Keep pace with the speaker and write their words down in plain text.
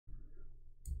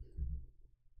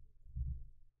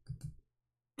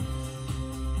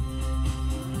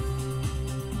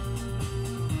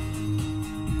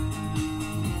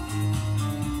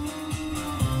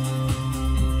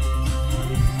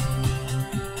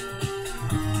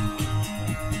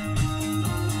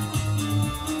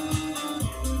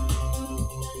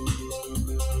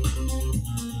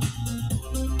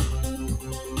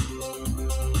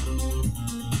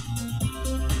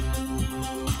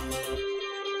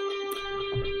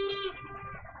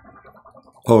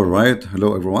All right.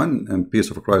 Hello, everyone, and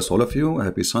peace of Christ, all of you.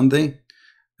 Happy Sunday,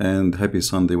 and happy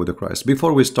Sunday with the Christ.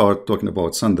 Before we start talking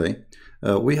about Sunday,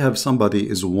 we have somebody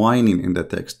is whining in the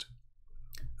text.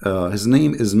 His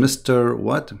name is Mr.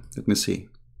 What? Let me see.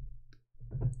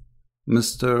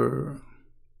 Mr.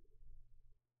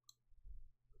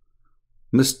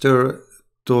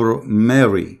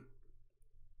 Tormary.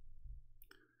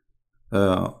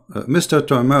 Mr.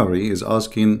 Tormary is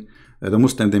asking. The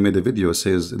Muslim, they made a video,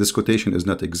 says this quotation does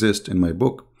not exist in my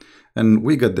book, and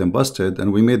we got them busted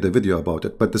and we made the video about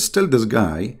it. But still this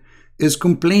guy is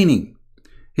complaining.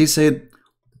 He said,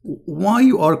 why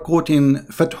you are quoting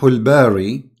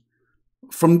Fath-Ul-Bari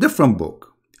from different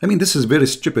book? I mean, this is very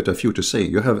stupid of you to say.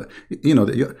 You have,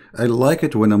 I like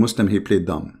it when a Muslim, he played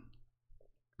dumb.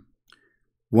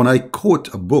 When I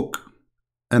quote a book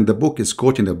and the book is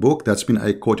quoting a book, that's mean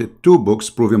I quoted two books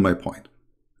proving my point.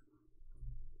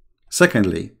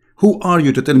 Secondly, who are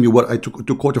you to tell me what I took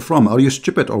to quote from? Are you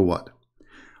stupid or what?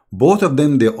 Both of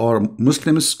them, they are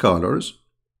Muslim scholars,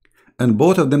 and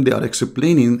both of them, they are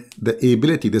explaining the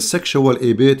ability, the sexual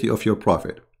ability of your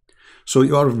prophet. So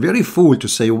you are very fool to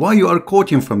say why you are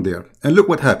quoting from there. And look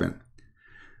what happened.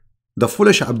 The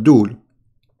foolish Abdul,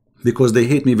 because they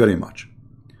hate me very much.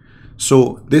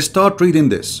 So they start reading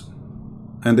this,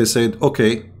 and they said,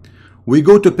 okay, we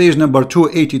go to page number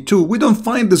 282. We don't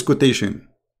find this quotation.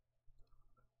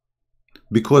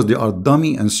 Because they are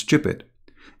dummy and stupid.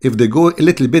 If they go a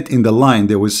little bit in the line,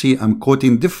 they will see I'm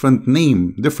quoting different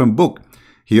name, different book.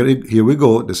 Here we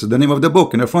go. This is the name of the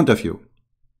book in front of you.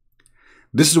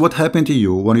 This is what happened to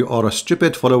you when you are a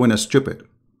stupid following a stupid.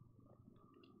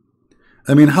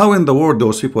 I mean, how in the world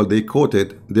those people, they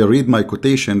quoted, they read my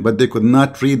quotation, but they could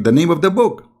not read the name of the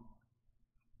book.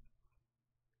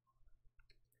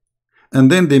 And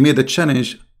then they made a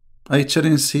challenge. I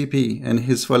challenge CP and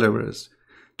his followers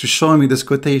to show me this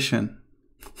quotation.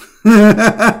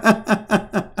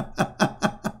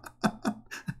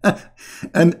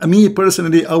 And me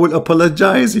personally, I will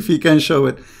apologize if he can show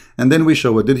it. And then we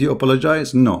show it. Did he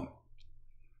apologize? No.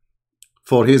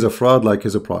 For he's a fraud like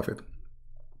he's a prophet.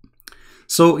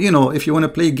 So, if you want to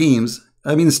play games,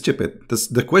 I mean, stupid.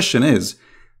 The question is,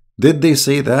 did they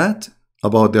say that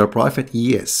about their prophet?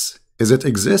 Yes. Does it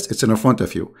exist? It's in front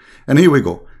of you. And here we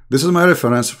go. This is my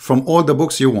reference from all the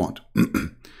books you want.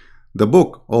 The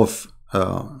book of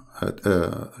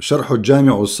Sharh al-Jami'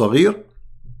 al-Saghir.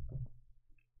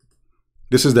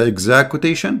 This is the exact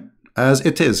quotation as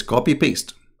it is. Copy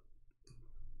paste.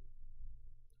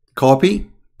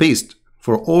 Copy paste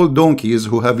for all donkeys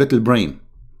who have little brain.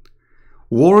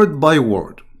 Word by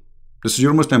word. This is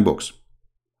your Muslim books.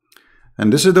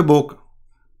 And this is the book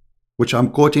which I'm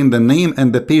quoting the name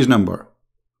and the page number.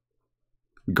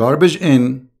 Garbage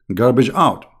in, garbage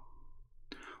out.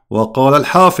 وقال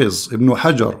الحافظ ابن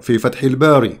حجر في فتح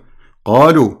الباري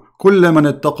قالوا كل من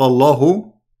اتقى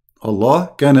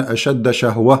الله كان أشد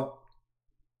شهوة.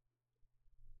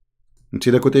 You see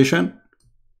the quotation?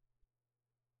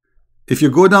 If you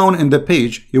go down in the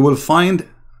page, you will find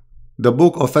the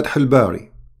book of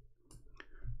Fath-Ul-Bari.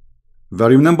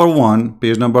 Volume number 1,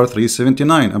 page number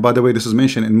 379. And by the way, this is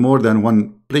mentioned in more than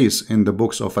one place in the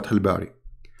books of Fath-Ul-Bari.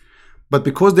 But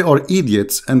because they are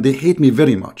idiots and they hate me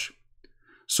very much,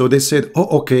 so they said, oh,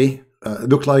 okay,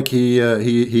 look like he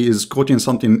is quoting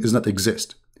something does not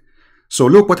exist. So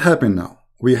look what happened now.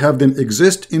 We have them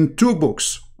exist in two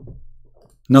books,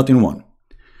 not in one.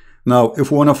 Now,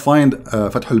 if we want to find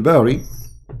Fath-Ul-Bari,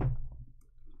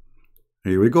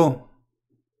 here we go.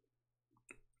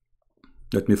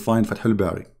 Let me find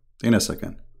Fath-Ul-Bari in a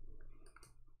second.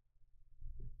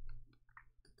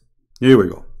 Here we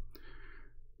go.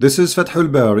 This is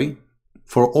Fath-Ul-Bari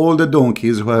for all the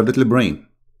donkeys who have little brain.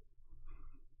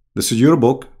 This is your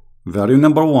book, volume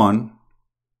number 1.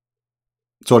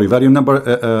 Sorry, volume number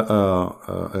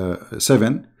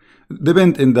 7.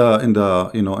 Depend in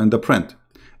the print.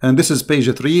 And this is page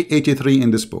 383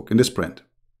 in this book, in this print.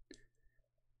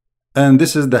 And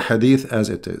this is the hadith as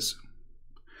it is.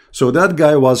 So that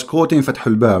guy was quoting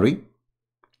Fath-Ul-Bari.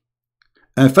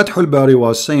 And Fath-Ul-Bari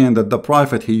was saying that the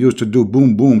prophet, he used to do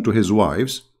boom boom to his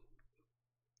wives.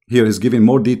 Here is giving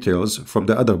more details from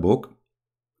the other book.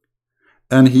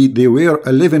 And they were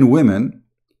 11 women,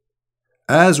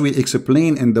 as we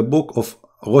explain in the book of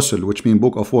Ghusl, which means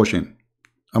book of washing.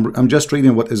 I'm just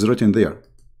reading what is written there.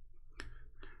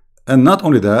 And not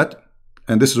only that,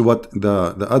 and this is what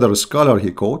the other scholar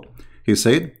he quote, he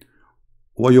said,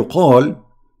 وَيُقَال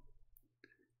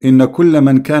إِنَّ كُلَّ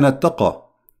مَنْ كَانَ اتَّقَى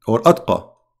or أَتْقَى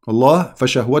Allah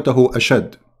فَشَهْوَتَهُ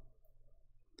أَشَدْ.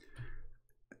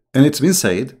 And it's been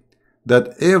said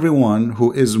that everyone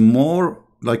who is more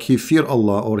like he fear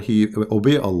Allah or he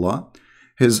obey Allah,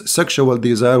 his sexual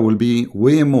desire will be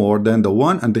way more than the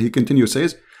one, and he continues,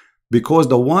 says, because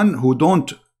the one who don't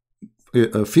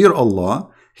fear Allah,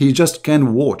 he just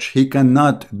can watch, he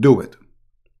cannot do it.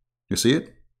 You see it?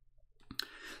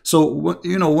 So,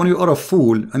 you know, when you are a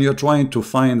fool and you're trying to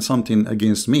find something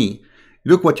against me,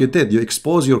 look what you did. You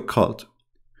expose your cult.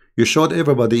 You showed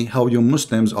everybody how you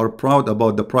Muslims are proud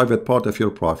about the private part of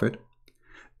your prophet.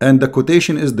 And the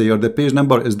quotation is there, the page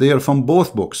number is there from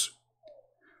both books.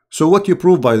 So what you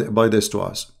prove by this to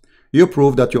us? You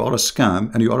prove that you are a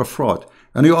scam and you are a fraud.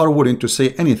 And you are willing to say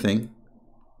anything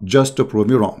just to prove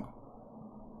me wrong.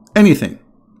 Anything.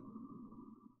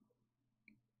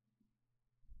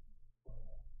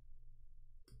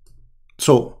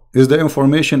 So, is the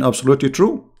information absolutely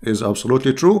true? Is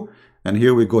absolutely true. And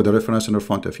here we go, the reference in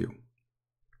front of you.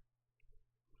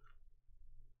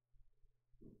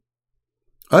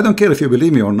 I don't care if you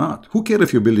believe me or not. Who cares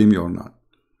if you believe me or not?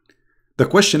 The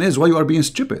question is why you are being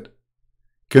stupid.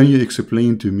 Can you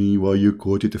explain to me why you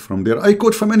quoted from there? I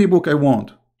quote from any book I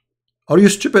want. Are you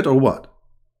stupid or what?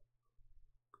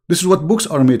 This is what books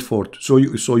are made for. So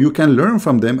you can learn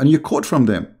from them and you quote from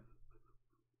them.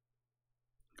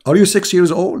 Are you 6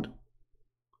 years old?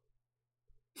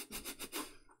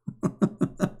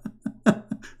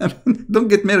 Don't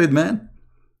get married, man.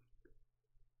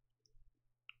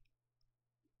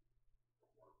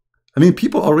 I mean,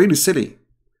 people are really silly.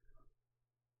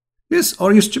 Yes,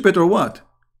 are you stupid or what?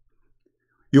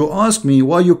 You ask me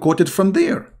why you quoted from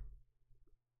there.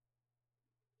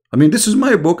 I mean, this is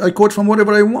my book. I quote from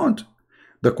whatever I want.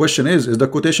 The question is the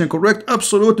quotation correct?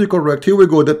 Absolutely correct. Here we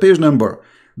go, the page number.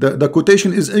 The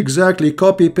quotation is exactly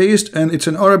copy-paste, and it's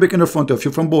in Arabic in front of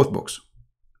you from both books.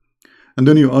 And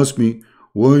then you ask me,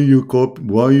 why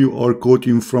you are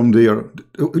quoting from there?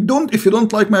 If you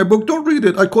don't like my book, don't read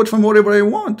it. I quote from whatever I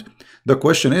want. The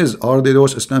question is, are they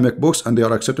those Islamic books and they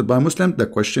are accepted by Muslims? The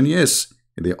question, yes,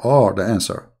 they are. The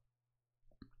answer.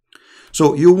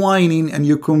 So you whining and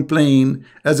you complain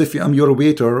as if I'm your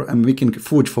waiter and making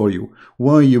food for you.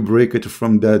 Why you break it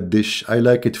from that dish? I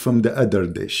like it from the other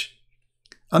dish.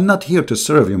 I'm not here to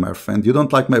serve you, my friend. You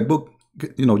don't like my book,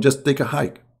 you know, just take a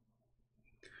hike.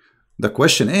 The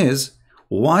question is,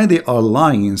 why they are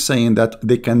lying, saying that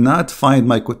they cannot find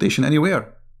my quotation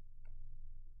anywhere?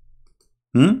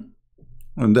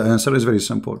 And the answer is very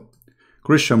simple.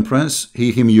 Christian Prince,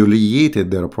 he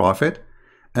humiliated their prophet,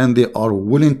 and they are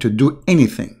willing to do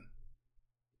anything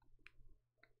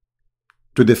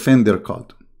to defend their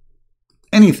cult.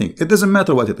 Anything. It doesn't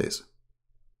matter what it is.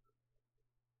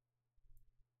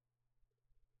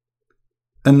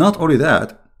 And not only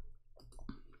that,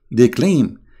 they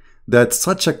claim that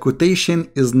such a quotation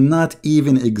is not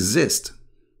even exist.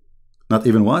 Not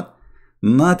even what?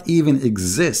 Not even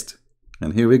exist.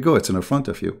 And here we go. It's in front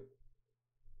of you.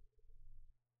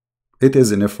 It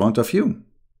is in front of you.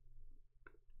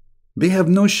 They have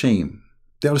no shame.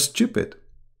 They are stupid.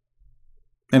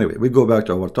 Anyway, we go back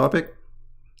to our topic.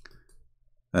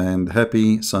 And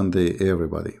happy Sunday,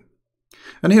 everybody.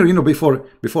 And here, you know,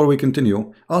 before we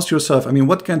continue, ask yourself, I mean,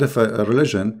 what kind of a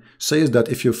religion says that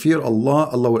if you fear Allah,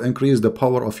 Allah will increase the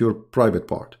power of your private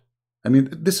part? I mean,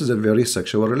 this is a very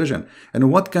sexual religion.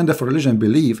 And what kind of religion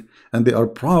believe, and they are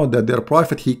proud that their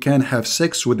prophet, he can have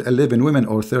sex with 11 women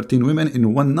or 13 women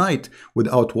in one night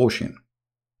without washing?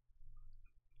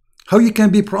 How you can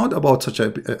be proud about such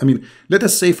a, I mean, let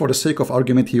us say for the sake of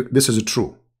argument here, this is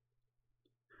true.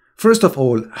 First of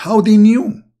all, how they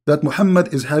knew that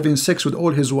Muhammad is having sex with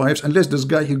all his wives, unless this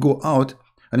guy, he go out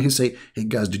and he say, hey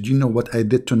guys, did you know what I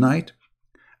did tonight?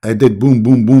 I did boom,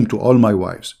 boom, boom to all my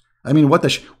wives. I mean, what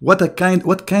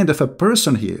kind of a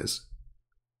person he is?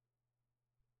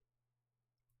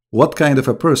 What kind of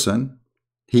a person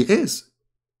he is?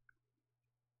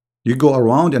 You go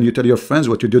around and you tell your friends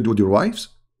what you did with your wives?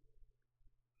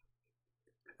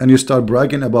 And you start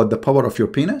bragging about the power of your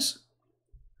penis?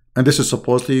 And this is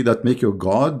supposedly that make you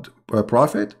God, a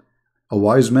prophet, a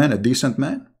wise man, a decent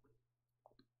man?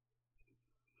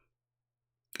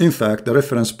 In fact, the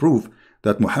reference prove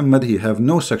that Muhammad, he have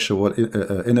no sexual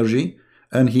energy,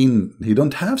 and he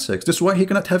don't have sex. This is why he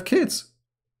cannot have kids.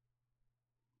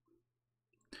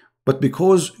 But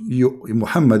because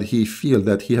Muhammad, he feel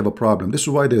that he have a problem. This is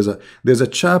why there's a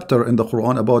chapter in the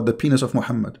Quran about the penis of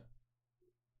Muhammad,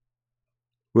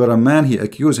 where a man, he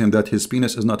accused him that his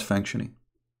penis is not functioning.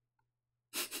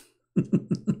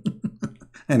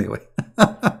 Anyway.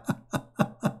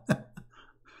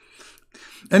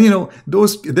 And you know,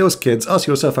 those kids, ask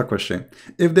yourself a question.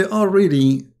 If they are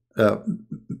really,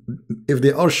 if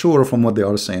they are sure from what they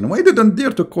are saying, why they don't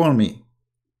dare to call me?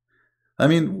 I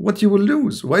mean, what you will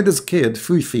lose? Why this kid,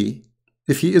 Fifi,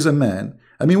 if he is a man,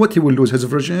 I mean, what he will lose? His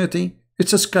virginity?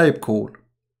 It's a Skype call.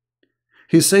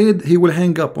 He said he will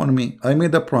hang up on me. I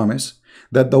made a promise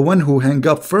that the one who hang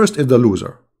up first is the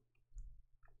loser.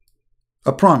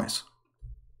 A promise.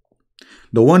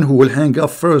 The one who will hang up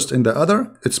first in the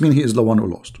other, it's mean he is the one who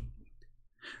lost.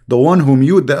 The one who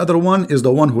mute the other one is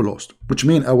the one who lost, which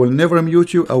means I will never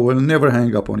mute you, I will never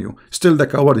hang up on you. Still the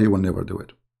coward, he will never do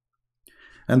it.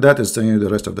 And that is telling you the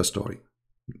rest of the story.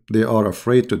 They are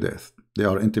afraid to death. They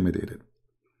are intimidated.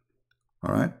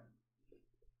 All right.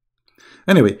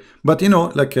 Anyway, but you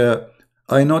know, like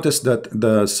I noticed that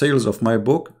the sales of my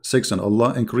book, Sex and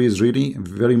Allah, increased really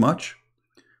very much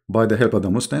by the help of the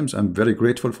Muslims. I'm very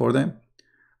grateful for them.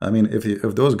 I mean, if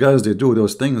those guys, they do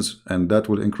those things and that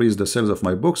will increase the sales of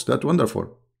my books, that's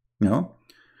wonderful. You know,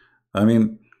 I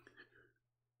mean,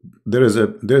 there's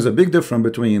a big difference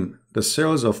between the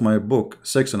sales of my book,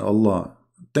 Sex and Allah,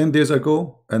 10 days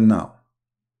ago and now.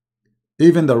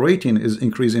 Even the rating is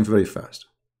increasing very fast.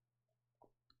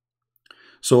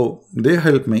 So they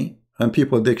help me, and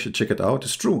people, they should check it out.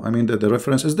 It's true. I mean, the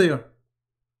reference is there.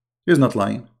 He's not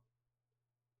lying.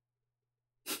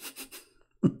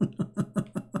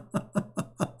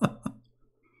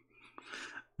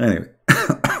 Anyway,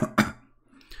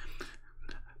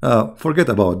 forget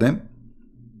about them.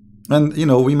 And you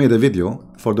know, we made a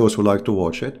video for those who like to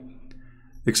watch it,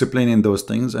 explaining those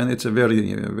things, and it's a very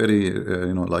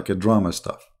you know, like a drama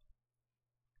stuff.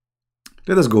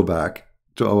 Let us go back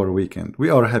to our weekend.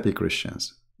 We are happy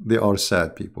Christians. They are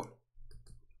sad people.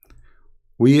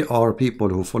 We are people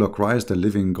who follow Christ, the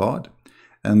living God,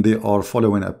 and they are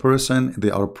following a person. They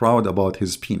are proud about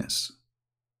his penis.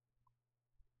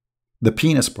 The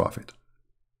penis prophet.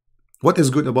 What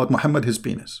is good about Muhammad? His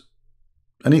penis.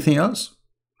 Anything else?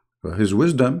 His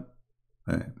wisdom.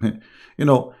 You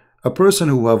know, a person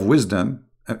who have wisdom.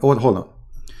 Oh, hold on.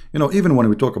 You know, even when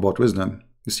we talk about wisdom,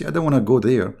 you see, I don't want to go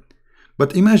there.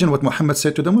 But imagine what Muhammad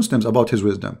said to the Muslims about his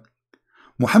wisdom.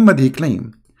 Muhammad, he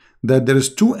claimed that there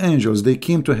is 2 angels, they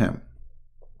came to him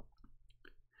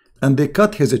and they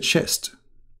cut his chest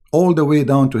all the way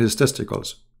down to his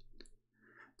testicles,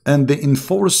 and they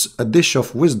enforce a dish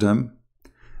of wisdom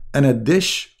and a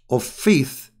dish of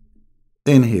faith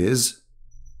in his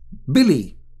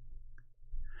belly.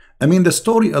 I mean, the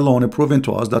story alone is proving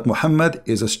to us that Muhammad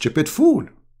is a stupid fool.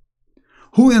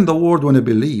 Who in the world want to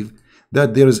believe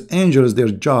that there is angels, their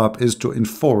job is to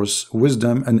enforce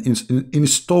wisdom and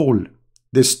install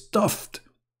this stuffed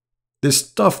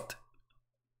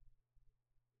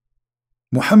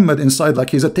Muhammad inside like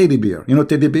he's a teddy bear. You know,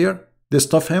 teddy bear? They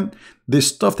stuff him. They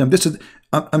stuffed him. This is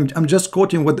I'm just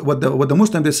quoting what the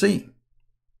Muslims they say.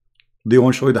 Do you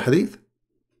want to show you the hadith?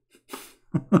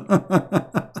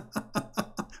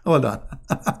 Hold on.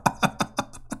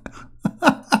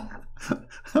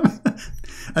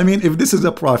 I mean, if this is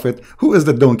a prophet, who is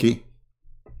the donkey?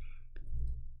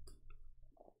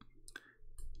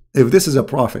 If this is a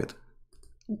prophet,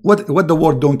 what the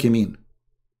word donkey mean?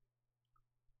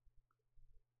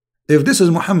 If this is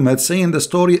Muhammad saying the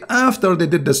story after they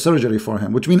did the surgery for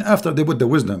him, which means after they put the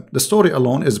wisdom, the story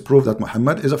alone is proof that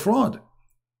Muhammad is a fraud.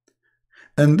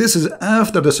 And this is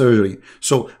after the surgery.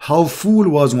 So how fool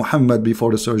was Muhammad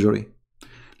before the surgery?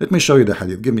 Let me show you the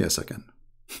hadith. Give me a second.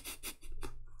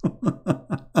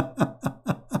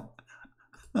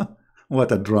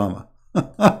 What a drama.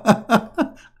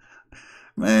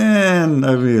 Man,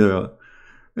 I mean,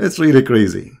 it's really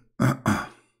crazy.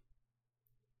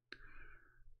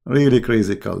 Really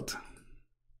crazy cult.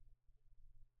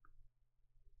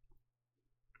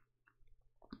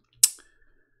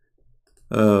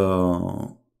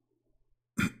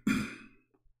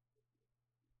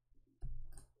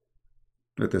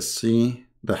 Let us see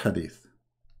the hadith.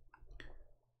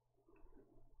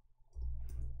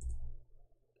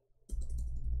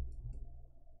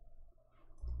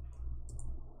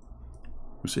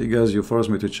 You see, guys, you forced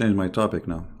me to change my topic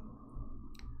now.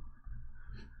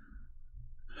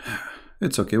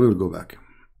 It's okay, we will go back.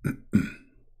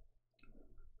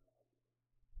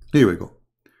 Here we go.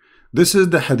 This is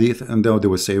the hadith, and now they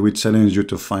will say, we challenge you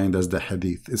to find us the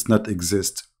hadith. It's not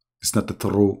exist. It's not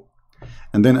true.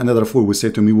 And then another fool will say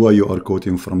to me, why you are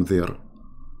quoting from there?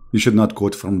 You should not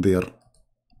quote from there.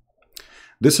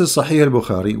 This is Sahih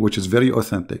al-Bukhari, which is very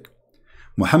authentic.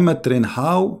 Muhammad trained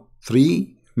how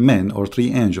 3 men or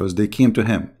 3 angels, they came to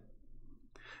him.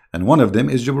 And one of them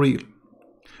is Jibreel.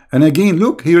 And again,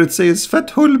 look, here it says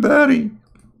Fath-Ul-Bari.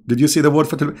 Did you see the word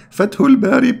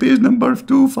Fath-Ul-Bari, page number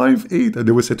 258? And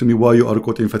they will say to me, why you are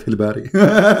quoting Fath-Ul-Bari?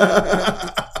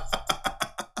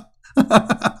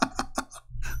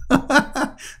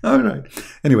 All right.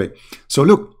 Anyway, so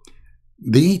look,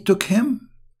 they took him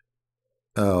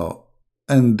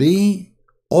and they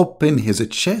opened his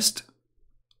chest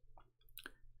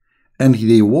and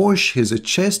they wash his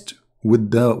chest with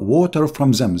the water from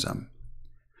Zamzam.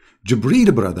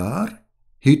 Jibreel, brother,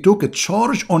 he took a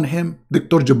charge on him.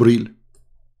 Dr. Jibreel.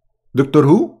 Dr.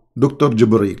 who? Dr.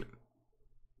 Jibreel.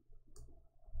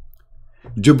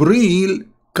 Jibreel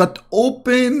cut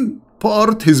open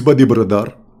part his body,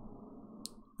 brother.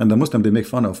 And the Muslim, they make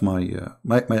fun of my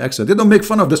accent. They don't make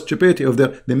fun of the stupidity of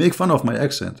their, they make fun of my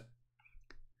accent.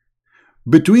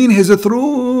 Between his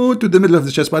throat to the middle of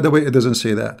the chest. By the way, it doesn't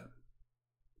say that.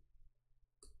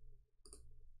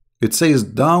 It says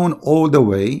down all the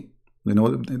way, you know,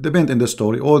 the bend in the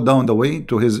story, all down the way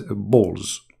to his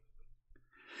balls.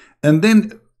 And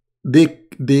then they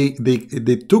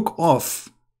took off,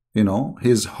 you know,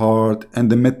 his heart and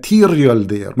the material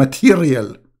there.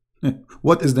 Material.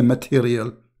 What is the material?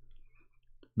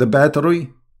 The battery,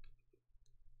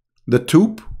 the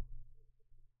tube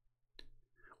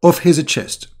of his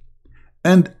chest.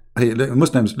 And hey,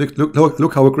 Muslims,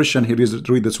 look how a Christian here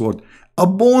read this word.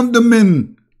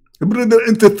 Abandonment, brother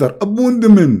and sister,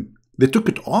 abandonment. They took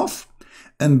it off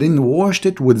and then washed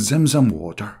it with Zamzam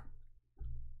water.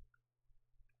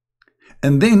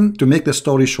 And then, to make the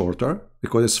story shorter,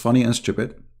 because it's funny and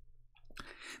stupid,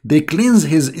 they cleanse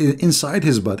his inside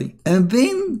his body, and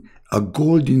then a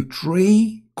golden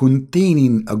tray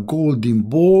containing a golden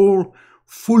bowl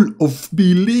full of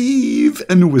belief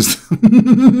and wisdom.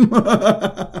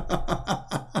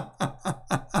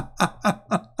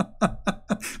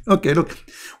 Okay, look,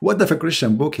 what if a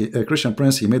Christian book, a Christian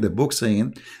prince, he made a book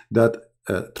saying that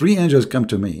 3 angels come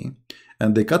to me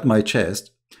and they cut my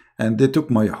chest and they took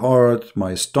my heart,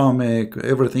 my stomach,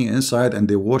 everything inside, and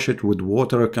they wash it with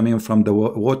water coming from the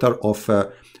water of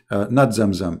not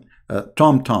Zamzam,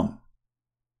 Tom Tom.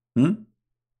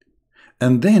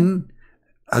 And then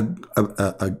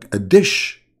a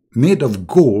dish made of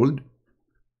gold.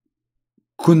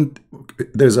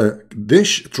 There's a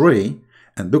dish tray,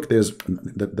 and look, there's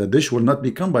the dish will not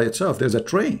become by itself. There's a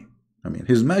tray. I mean,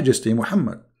 His Majesty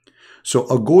Muhammad. So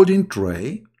a golden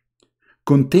tray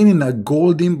containing a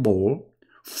golden bowl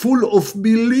full of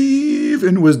belief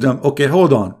and wisdom. Okay,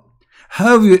 hold on.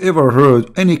 Have you ever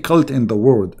heard any cult in the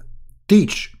world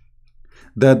teach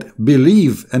that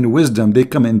belief and wisdom, they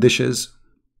come in dishes?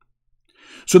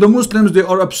 So the Muslims, they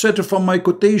are upset from my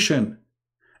quotation,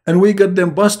 and we get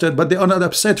them busted, but they are not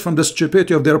upset from the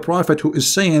stupidity of their prophet, who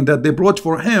is saying that they brought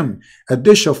for him a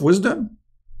dish of wisdom,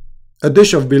 a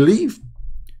dish of belief.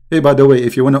 Hey, by the way,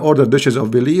 if you want to order dishes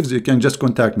of beliefs, you can just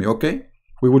contact me, okay?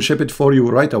 We will ship it for you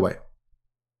right away.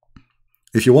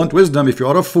 If you want wisdom, if you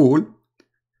are a fool,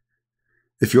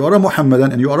 if you are a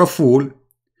Muhammadan and you are a fool,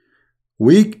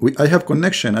 I have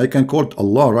connection. I can call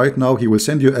Allah right now. He will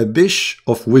send you a dish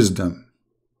of wisdom.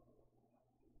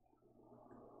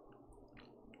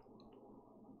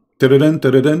 Tiridan,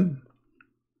 tiridan,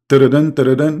 tiridan,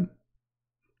 tiridan,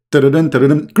 tiridan,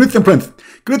 tiridan. Christian Prince,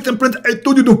 Christian Prince, I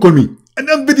told you don't call me, and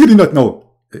I'm busy not now.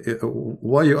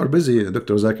 Why you are busy,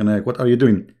 Dr. Zakanaik? What are you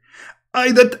doing? I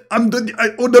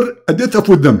order a dish of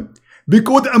wisdom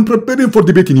because I'm preparing for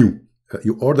debating you.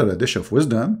 You order a dish of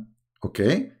wisdom,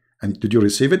 okay? And did you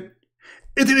receive it?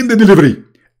 It is in the delivery,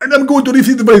 and I'm going to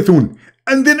receive it very soon.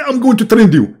 And then I'm going to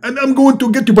trend you, and I'm going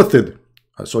to get you busted.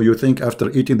 So you think after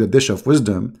eating the dish of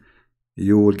wisdom,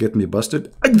 you will get me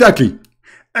busted? Exactly.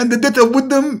 And the dish of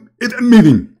wisdom is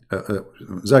amazing.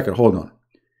 Zakir, hold on.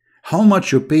 How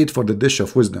much you paid for the dish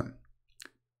of wisdom?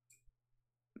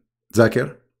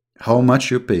 Zakir, how much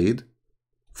you paid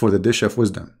for the dish of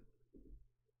wisdom?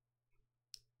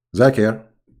 Zakir,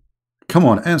 come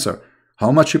on, answer.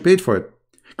 How much you paid for it?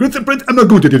 Christian Prince, I'm not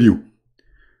going to tell you.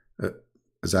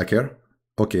 Zakir,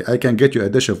 okay, I can get you a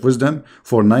dish of wisdom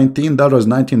for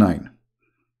 $19.99.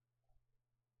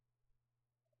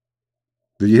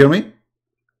 Do you hear me?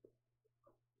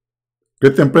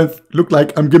 Christian Prince, look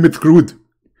like I'm getting screwed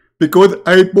because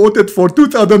I bought it for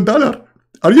 $2,000.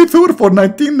 Are you sure for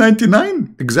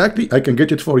 $19.99? Exactly, I can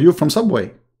get it for you from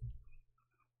Subway.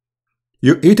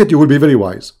 You eat it, you will be very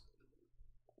wise.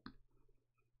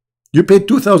 You paid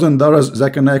 $2,000,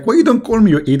 Zakir Naik. Why you don't call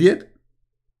me, you idiot?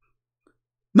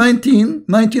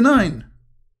 $19.99.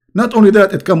 Not only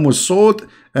that, it comes with salt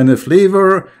and a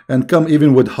flavor, and come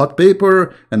even with hot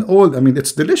paper and all. I mean,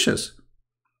 it's delicious.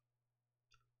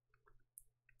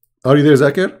 Are you there,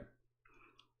 Zakir?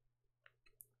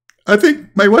 I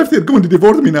think my wife is going to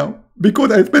divorce me now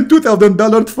because I spent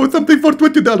 $2,000 for something for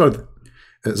 $20.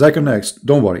 Zakir Naik,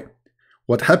 don't worry.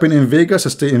 What happened in Vegas,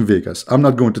 stay in Vegas. I'm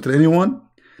not going to tell anyone.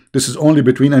 This is only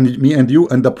between me and you,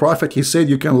 and the Prophet, he said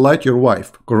you can lie to your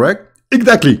wife, correct?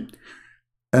 Exactly.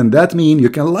 And that means you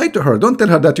can lie to her. Don't tell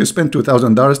her that you spent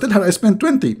 $2,000. Tell her I spent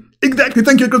 $20. Exactly.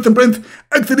 Thank you, Christian Prince.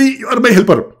 Actually, you are my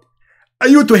helper. I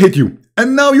used to hate you,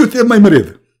 and now you tell my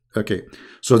marid. Okay,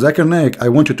 so Zakir Naik, I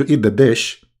want you to eat the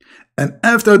dish, and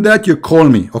after that you call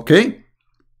me, okay?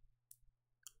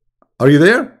 Are you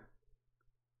there?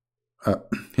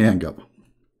 He hung up.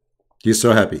 He's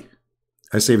so happy.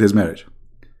 I saved his marriage.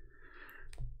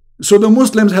 So the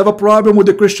Muslims have a problem with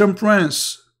the Christian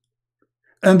Prince,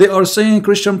 and they are saying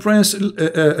Christian Prince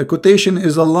quotation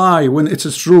is a lie when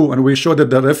it's true, and we showed it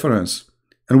the reference,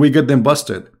 and we get them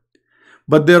busted.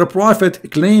 But their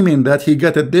prophet claiming that he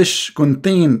got a dish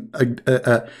contain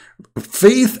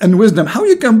faith and wisdom. How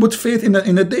you can put faith in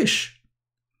a dish?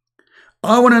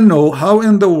 I want to know how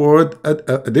in the world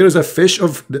there is a a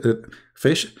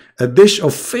dish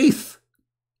of faith,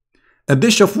 a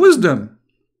dish of wisdom.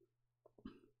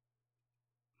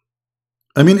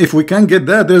 I mean, if we can't get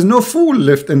that, there's no fool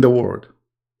left in the world.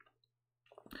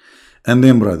 And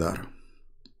then brother,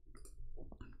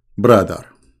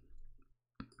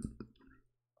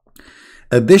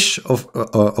 a dish of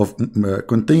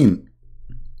contain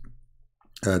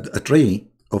a tray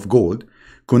of gold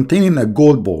containing a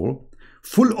gold ball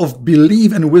full of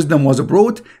belief and wisdom was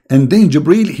brought, and then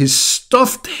Jibril, he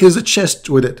stuffed his chest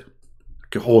with it.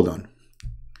 Okay, hold on.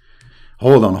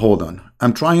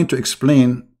 I'm trying to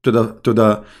explain to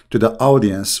the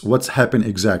audience what's happened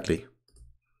exactly.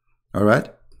 All right,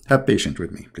 have patience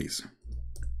with me, please.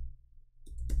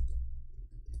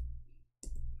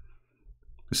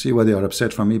 You see why they are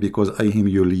upset from me? Because I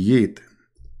humiliate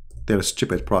their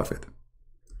stupid prophet.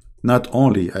 Not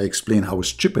only I explain how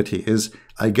stupid he is,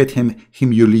 I get him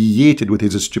humiliated with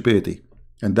his stupidity,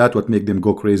 and that's what makes them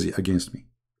go crazy against me.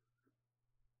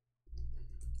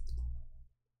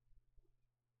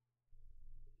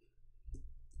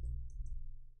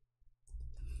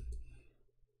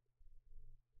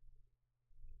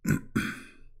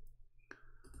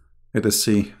 Let us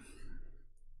see.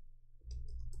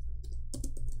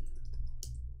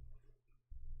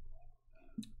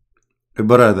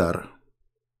 Brother,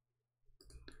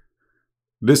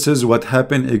 this is what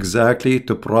happened exactly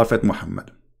to Prophet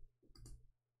Muhammad.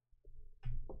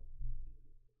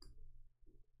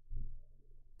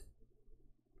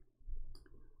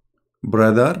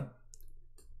 Brother,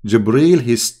 Jibril,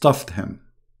 he stuffed him.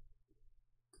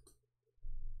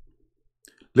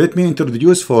 Let me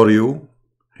introduce for you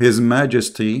His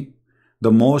Majesty,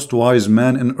 the most wise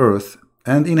man in earth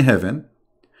and in heaven,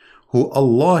 who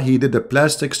Allah, he did a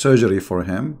plastic surgery for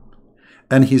him,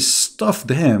 and he stuffed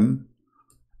him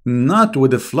not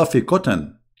with a fluffy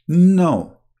cotton.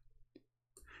 No.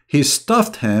 He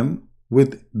stuffed him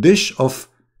with dish of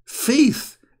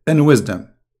faith and wisdom,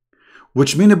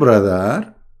 which means,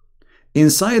 brother,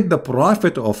 inside the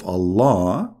Prophet of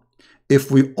Allah,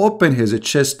 if we open his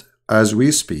chest as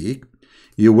we speak,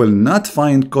 you will not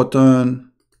find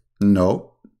cotton.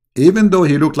 No. Even though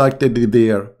he looked like teddy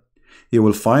bear, you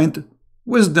will find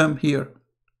wisdom here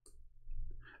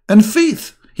and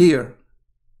faith here.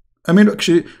 I mean,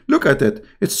 actually, look at it.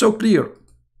 It's so clear.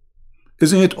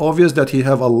 Isn't it obvious that he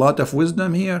have a lot of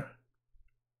wisdom here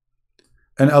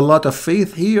and a lot of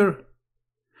faith here?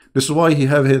 This is why he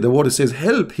have the word that says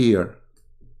help here.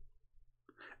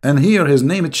 And here his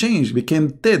name changed,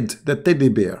 became Ted, the teddy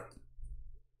bear.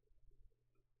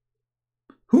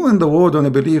 Who in the world want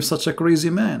to believe such a crazy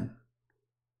man?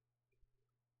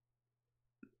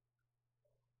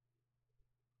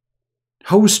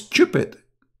 How stupid.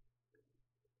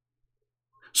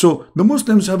 So the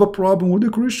Muslims have a problem with the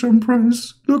Christian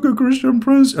Prince. Look at Christian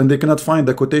Prince. And they cannot find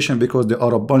the quotation because they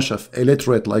are a bunch of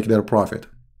illiterate like their prophet.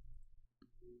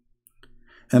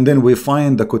 And then we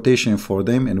find the quotation for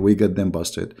them and we get them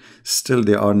busted. Still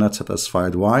they are not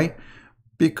satisfied. Why?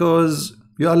 Because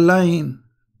you are lying.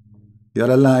 You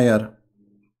are a liar.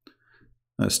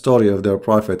 A story of their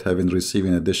prophet having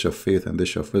receiving a dish of faith and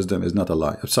dish of wisdom is not a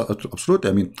lie. Absolutely.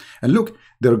 I mean, and look,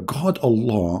 their God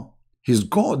Allah, He's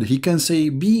God. He can say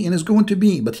be and it's going to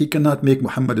be, but He cannot make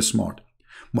Muhammad smart.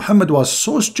 Muhammad was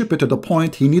so stupid to the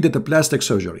point he needed a plastic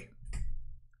surgery.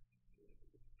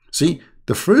 See,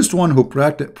 the first one who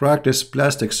practiced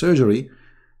plastic surgery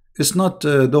is not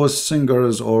those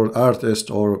singers or artists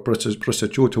or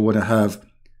prostitutes who want to have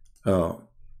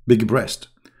big breast.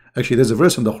 Actually, there's a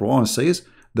verse in the Quran says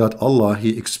that Allah,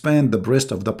 He expand the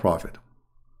breast of the Prophet.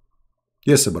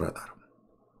 Yes, brother.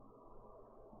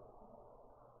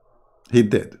 He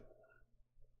did.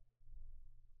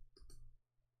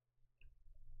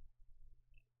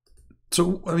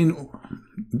 So, I mean,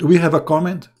 do we have a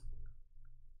comment?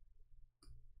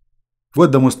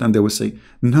 What the Muslim, they will say,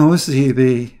 no,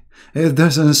 CB, it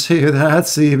doesn't say that,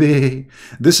 CB.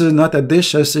 This is not a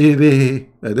dish, CB.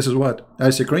 This is what?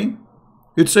 Ice cream?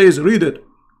 It says, read it.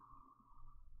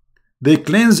 They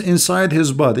cleanse inside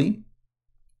his body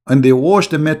and they wash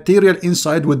the material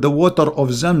inside with the water of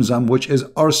Zamzam, which is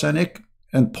arsenic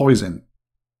and poison,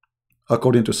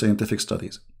 according to scientific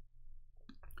studies.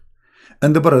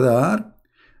 And the brother,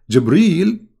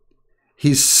 Jibreel,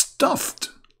 he's stuffed.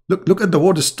 Look at the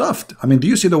word stuffed. I mean, do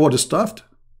you see the word stuffed?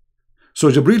 So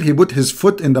Jibreel, he put his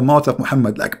foot in the mouth of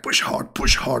Muhammad, like push hard,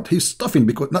 push hard. He's stuffing,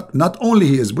 because not only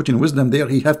he is putting wisdom there,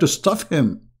 he have to stuff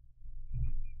him.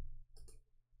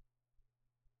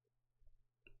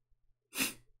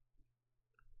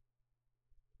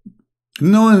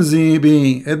 No,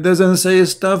 ZP. It doesn't say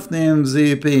stuffed in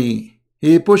ZP.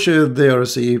 He pushes there,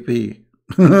 CP.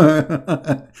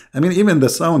 I mean, even the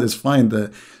sound is fine.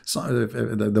 The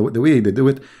way they do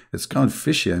it, it's kind of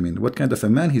fishy. I mean, what kind of a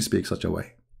man he speaks such a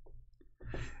way?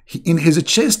 In his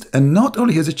chest, and not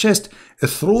only his chest,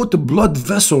 throat blood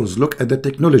vessels. Look at the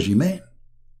technology, man.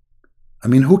 I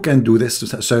mean, who can do this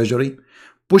surgery?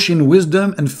 Pushing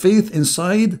wisdom and faith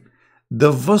inside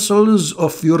the vessels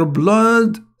of your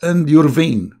blood and your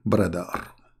vein, brother.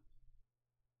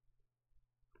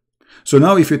 So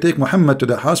now if you take Muhammad to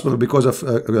the hospital because of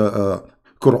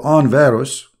Quran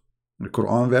virus,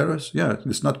 yeah,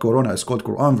 it's not corona, it's called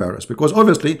Quran virus, because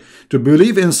obviously to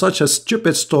believe in such a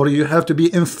stupid story, you have to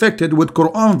be infected with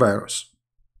Quran virus,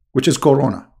 which is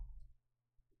corona.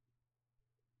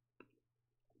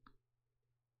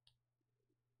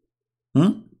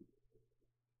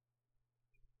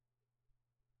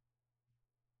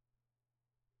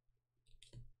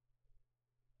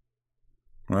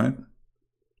 Right?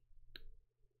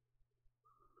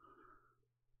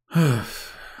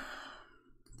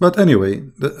 But anyway,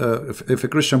 if a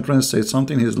Christian prince said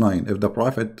something, he's lying. If the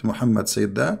Prophet Muhammad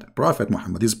said that, Prophet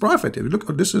Muhammad, he's prophet. Look,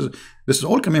 this is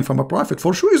all coming from a prophet.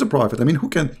 For sure, he's a prophet. I mean,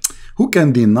 who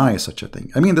can deny such a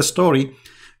thing? I mean, the story,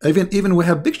 even we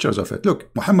have pictures of it.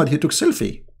 Look, Muhammad, he took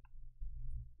selfie.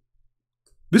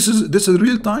 This is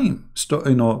real time,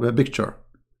 a picture.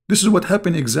 This is what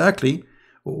happened exactly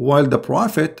while the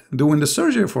Prophet doing the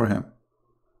surgery for him.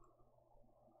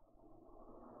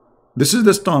 This is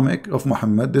the stomach of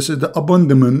Muhammad, this is the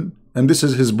abdomen, and this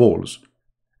is his balls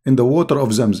in the water of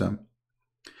Zamzam.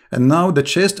 And now the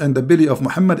chest and the belly of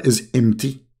Muhammad is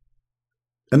empty.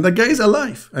 And the guy is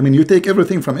alive. I mean, you take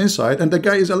everything from inside and the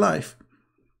guy is alive.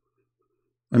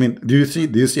 I mean, do you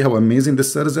see how amazing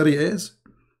this surgery is?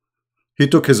 He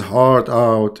took his heart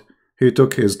out, he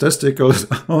took his testicles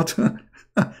out,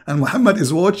 and Muhammad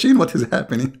is watching what is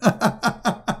happening.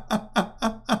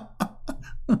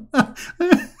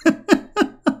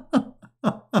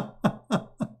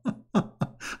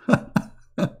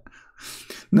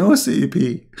 No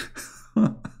CP.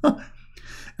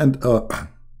 And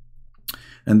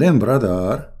then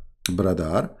brother,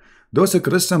 those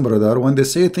Christian brother, when they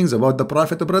say things about the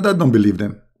Prophet, brother, don't believe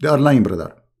them. They are lying,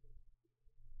 brother.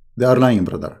 They are lying,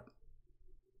 brother.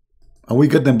 And we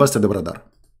get them busted, brother.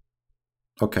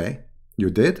 Okay, you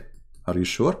did? Are you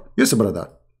sure? Yes, brother.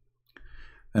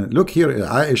 And look here,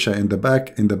 Aisha in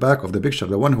the back of the picture,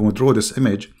 the one who drew this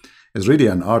image is really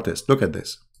an artist. Look at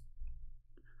this.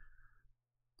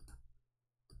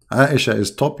 Aisha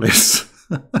is topless.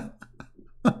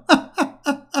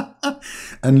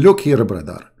 And look here,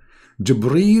 brother.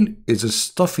 Jibreel is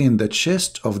stuffing the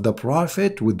chest of the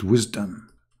Prophet with wisdom.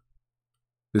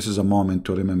 This is a moment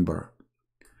to remember.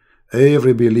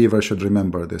 Every believer should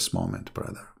remember this moment,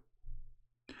 brother.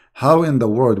 How in the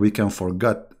world we can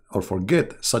forget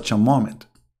such a moment?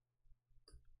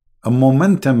 A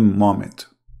momentum moment.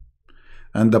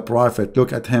 And the Prophet,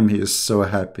 look at him, he is so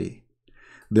happy.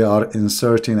 They are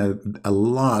inserting a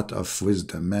lot of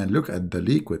wisdom. Man, look at the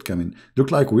liquid coming.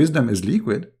 Look like wisdom is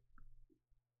liquid.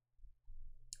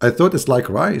 I thought it's like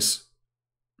rice.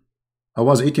 I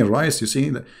was eating rice, you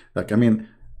see? Like, I mean,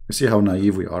 you see how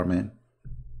naive we are, man.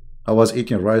 I was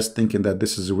eating rice thinking that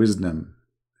this is wisdom.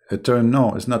 It turned,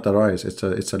 no, it's not a rice. It's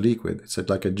a liquid. It's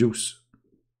like a juice.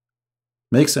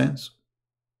 Makes sense?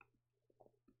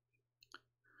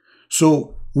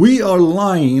 So we are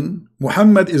lying.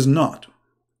 Muhammad is not.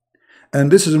 And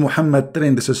this is Muhammad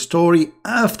telling this story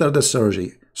after the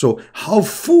surgery. So how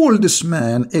fool this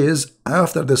man is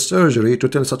after the surgery to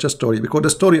tell such a story, because the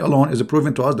story alone is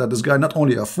proving to us that this guy not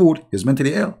only a fool, he's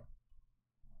mentally ill.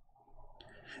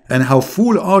 And how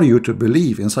fool are you to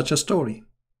believe in such a story?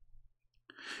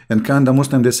 And can the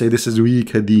Muslim, they say this is weak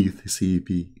hadith,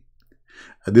 CP.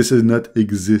 This does not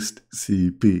exist,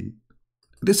 CP.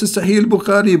 This is Sahih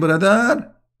al-Bukhari,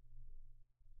 brother.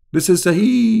 This is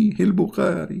Sahih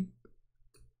al-Bukhari.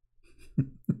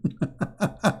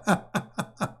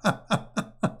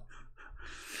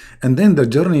 And then the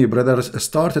journey, brothers,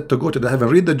 started to go to the heaven.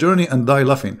 Read the journey and die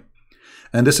laughing.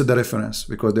 And this is the reference,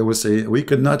 because they will say, we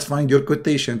could not find your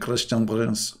quotation, Christian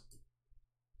Prince.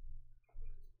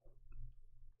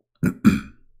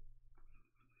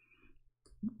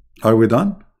 Are we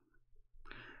done?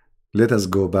 Let us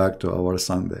go back to our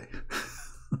Sunday.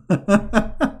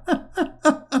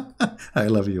 I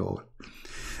love you all.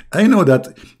 I know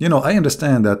that, I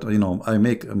understand that, I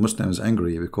make Muslims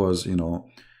angry because,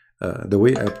 the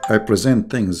way I present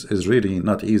things is really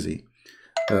not easy.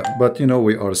 But,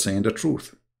 we are saying the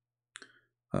truth.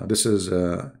 This is...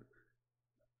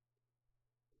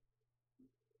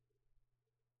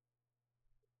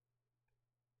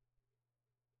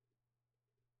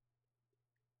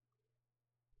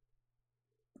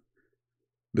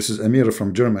 This is Amir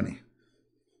from Germany.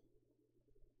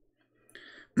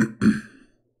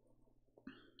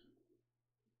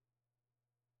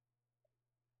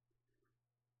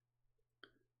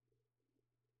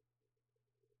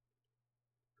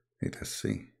 Let us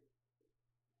see.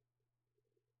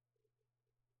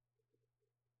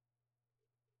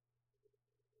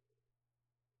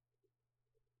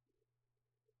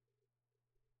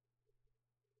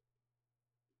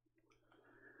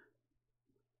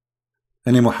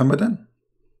 Any Muhammadan?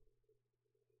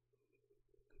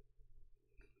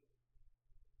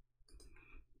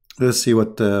 Let's see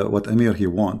what Amir he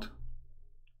want.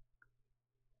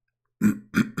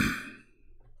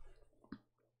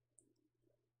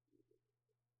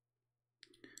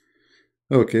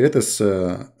 Okay, it is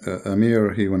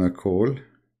Amir he wanna call.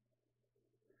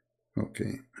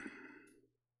 Okay.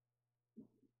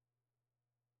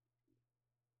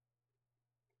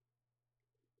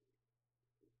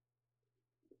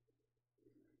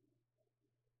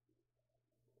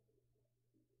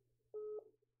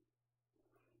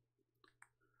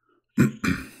 Hey,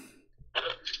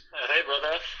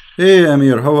 brother. Hey,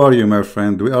 Amir, how are you, my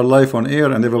friend? We are live on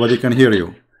air and everybody can hear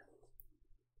you.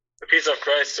 Peace of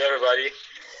Christ to everybody.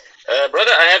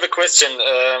 Brother, I have a question.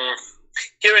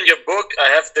 Here in your book, I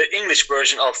have the English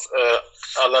version of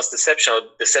Allah's deception, or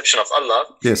Deception of Allah.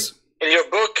 Yes. In your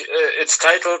book, it's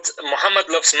titled Muhammad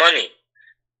Loves Money.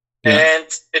 Yeah. And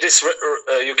it is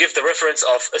you give the reference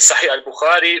of Sahih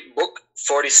al-Bukhari, book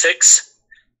 46,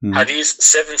 Hadith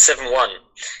 771.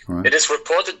 Right. It is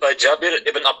reported by Jabir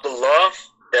ibn Abdullah,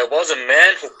 there was a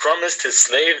man who promised his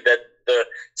slave that the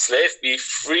slave be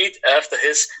freed after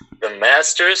the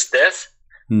master's death.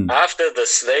 After the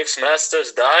slave's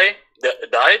master's died,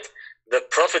 the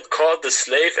Prophet called the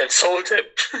slave and sold him.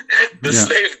 The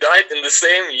slave died in the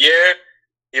same year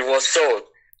he was sold.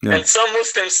 Yeah. And some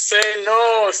Muslims say,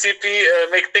 no, CP,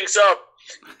 make things up.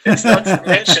 It's not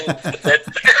mentioned that.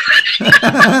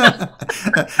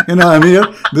 Amir,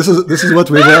 this is what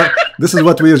we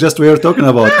were talking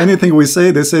about. Anything we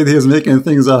say, they say he is making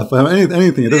things up.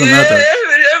 Anything, it doesn't matter.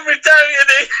 Every time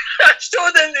they show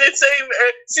them, they say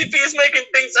CP is making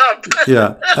things up. Yeah.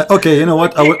 Okay. You know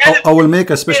what? I will make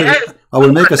a special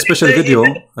video,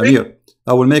 Amir.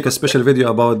 I will make a special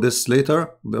video about this later,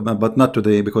 but not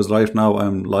today, because right now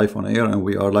I'm live on air and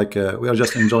we are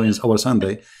just enjoying our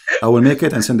Sunday. I will make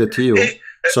it and send it to you,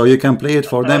 so you can play it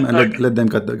for them and let them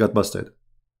get busted.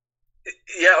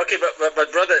 Yeah, okay,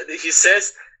 but brother, he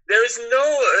says there is no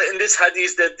in this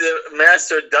hadith that the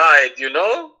master died.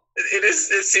 It is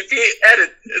CP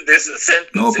added this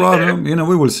sentence. No problem.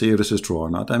 We will see if this is true or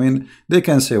not. I mean, they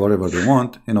can say whatever they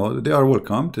want. They are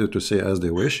welcome to say as they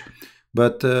wish.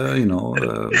 But we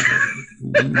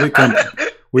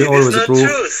always approve.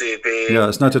 True, CP. Yeah,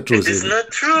 it's not a true. It is not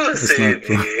true, CP.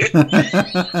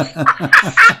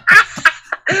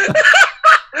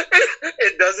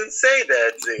 It doesn't say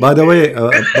that. CP. By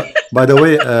the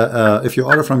way, if you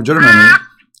are from Germany,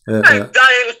 I'm dying.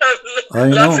 I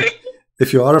know.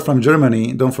 If you are from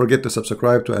Germany, don't forget to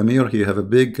subscribe to Amir. He have a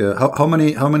big. How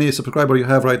many subscribers you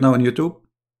have right now on YouTube?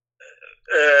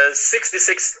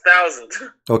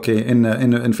 66,000. Okay, in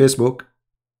Facebook.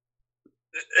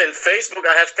 In Facebook,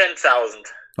 I have 10,000.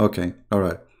 Okay, all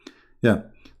right, yeah.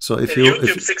 So if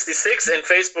YouTube 66 and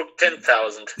Facebook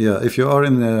 10,000. Yeah, if you are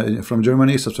from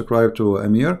Germany, subscribe to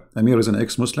Amir. Amir is an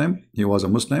ex-Muslim. He was a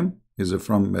Muslim. He's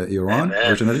from Iran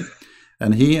originally,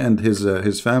 and he and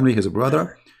his family, his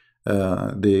brother,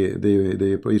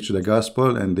 they preach the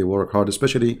gospel and they work hard.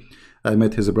 Especially, I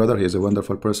met his brother. He is a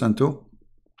wonderful person too.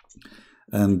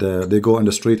 And they go on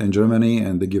the street in Germany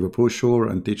and they give a brochure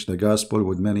and teach the gospel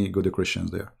with many good Christians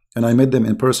there. And I met them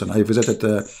in person. I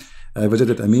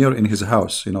visited Amir in his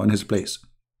house, in his place.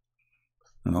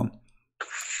 I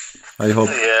hope.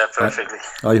 Yeah, perfectly.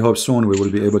 I hope soon we will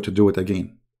be able to do it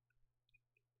again.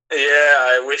 Yeah,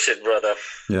 I wish it, brother.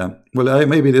 Yeah. Well,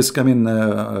 maybe this coming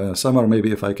summer,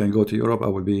 maybe if I can go to Europe, I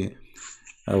will be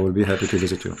happy to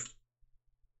visit you.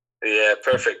 Yeah,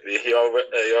 perfectly. You're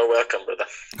welcome, brother.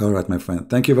 All right, my friend.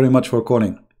 Thank you very much for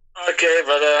calling. Okay,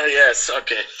 brother. Yes.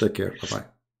 Okay. Take care. Bye-bye.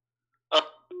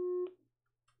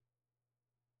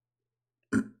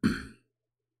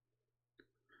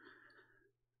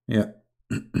 Yeah.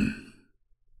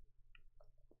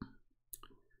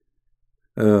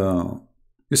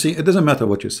 You see, it doesn't matter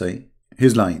what you say.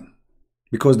 He's lying.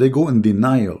 Because they go in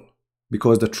denial.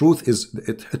 Because the truth is,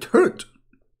 it hurt.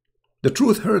 The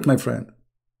truth hurt, my friend.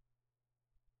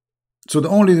 So the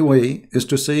only way is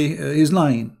to say he's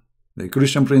lying. The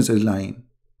Christian prince is lying.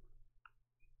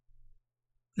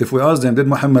 If we ask them, did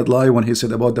Muhammad lie when he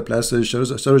said about the plastic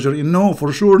surgery? No,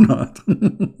 for sure not.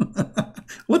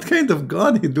 What kind of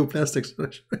God he do plastic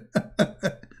surgery?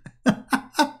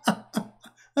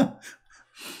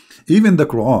 Even the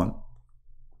Quran,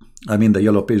 I mean the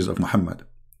yellow pages of Muhammad,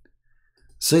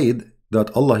 said that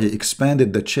Allah, he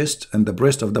expanded the chest and the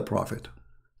breast of the Prophet.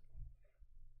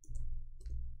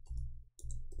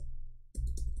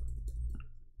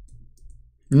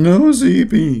 No,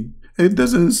 CP, it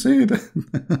doesn't say that.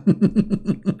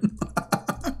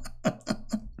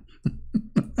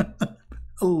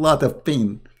 A lot of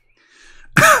pain.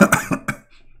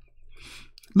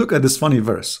 Look at this funny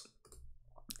verse.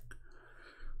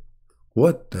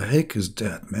 What the heck is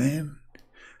that, man?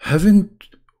 Have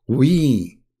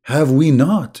we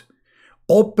not?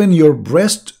 Open your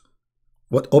breast.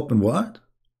 What? Open what?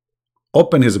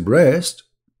 Open his breast.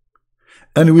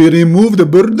 And we remove the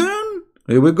burden?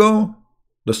 Here we go.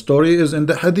 The story is in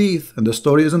the Hadith. And the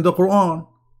story is in the Quran.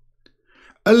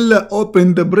 Allah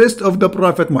opened the breast of the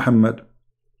Prophet Muhammad.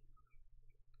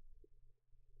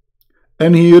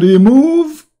 And he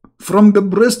removed from the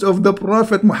breast of the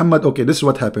Prophet Muhammad. Okay, this is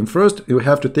what happened. First, you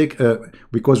have to take,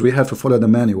 because we have to follow the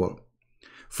manual.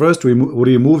 First, we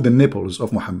remove the nipples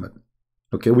of Muhammad.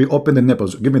 Okay, we open the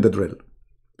nipples. Give me the drill.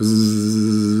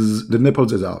 Bzzz, the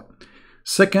nipples is out.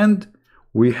 Second,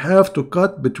 we have to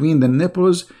cut between the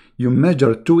nipples. You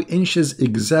measure 2 inches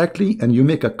exactly and you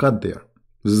make a cut there.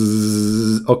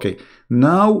 Bzzz. Okay,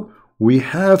 now we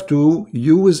have to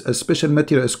use a special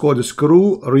material. It's called a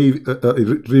screw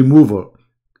removal.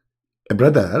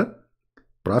 Brother,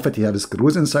 Prophet, he has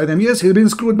screws inside him. Yes, he's been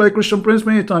screwed by Christian prince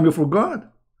many times. You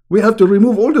forgot. We have to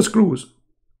remove all the screws.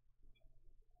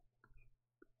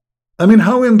 I mean,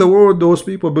 how in the world those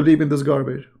people believe in this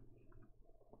garbage?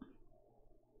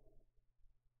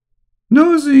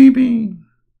 No, CP.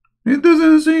 It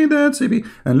doesn't say that, CP.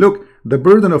 And look, the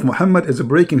burden of Muhammad is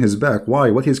breaking his back.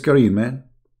 Why? What he's carrying, man?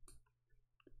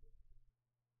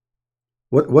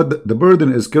 What the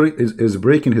burden is carrying is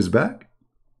breaking his back?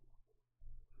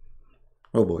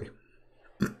 Oh boy.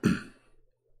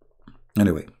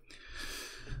 Anyway.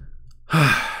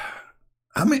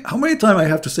 How many times I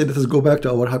have to say this? Go back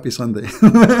to our happy Sunday.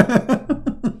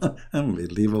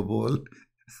 Unbelievable.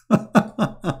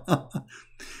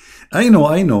 I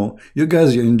know. You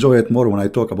guys, you enjoy it more when I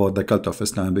talk about the cult of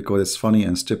Islam because it's funny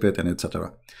and stupid and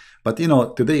etc. But you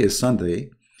know, today is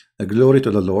Sunday. Glory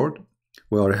to the Lord.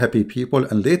 We are happy people.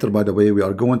 And later, by the way, we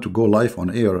are going to go live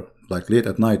on air, like late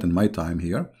at night in my time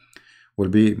here. Will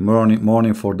be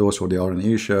morning for those who they are in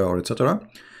Asia or etc.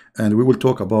 And we will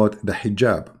talk about the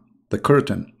hijab, the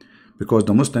curtain, because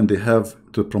the Muslim, they have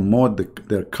to promote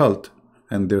their cult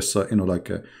and there's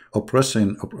like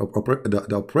oppression,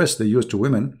 the oppressed they use to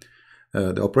women,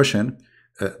 the oppression.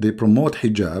 They promote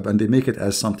hijab and they make it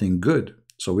as something good.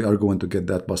 So we are going to get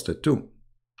that busted too.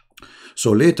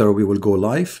 So later we will go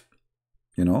live,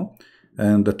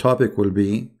 and the topic will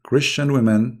be Christian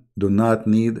women do not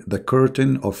need the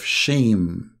curtain of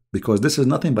shame, because this is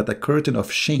nothing but a curtain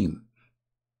of shame.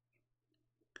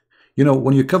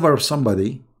 When you cover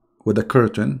somebody with a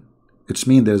curtain, it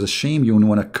means there's a shame you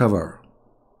want to cover.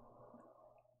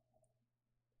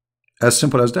 As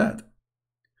simple as that.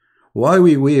 Why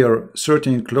we wear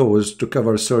certain clothes to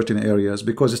cover certain areas?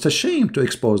 Because it's a shame to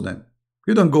expose them.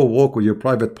 You don't go walk with your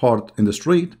private part in the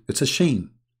street. It's a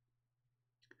shame.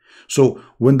 So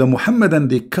when the Muhammadan,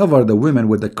 they cover the women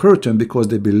with the curtain because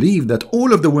they believe that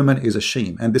all of the women is a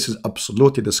shame, and this is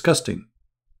absolutely disgusting.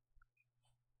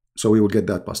 So we will get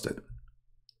that busted.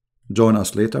 Join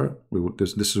us later.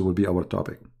 This will be our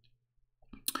topic.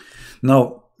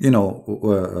 Now,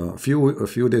 a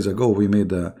few days ago we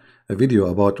made a video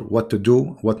about what to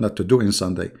do, what not to do in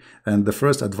Sunday. And the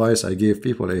first advice I gave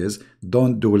people is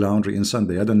don't do laundry in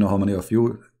Sunday. I don't know how many of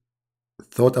you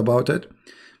thought about it,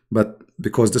 but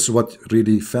because this is what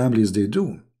really families they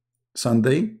do.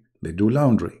 Sunday they do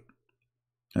laundry.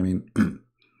 I mean,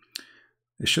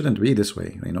 it shouldn't be this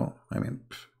way, I mean,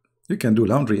 you can do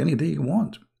laundry any day you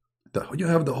want. You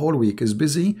have the whole week is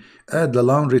busy. Add the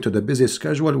laundry to the busy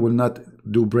schedule, will not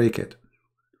break it.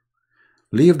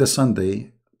 Leave the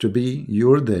Sunday to be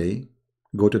your day.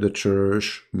 Go to the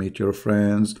church, meet your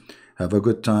friends, have a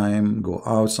good time, go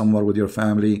out somewhere with your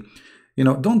family. You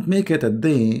know, don't make it a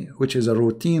day which is a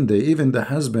routine day. Even the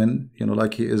husband, you know,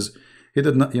 like he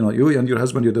did not, you know, you and your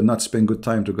husband, you did not spend good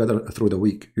time together through the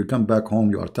week. You come back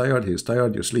home, you are tired, he's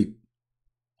tired, you sleep.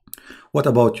 What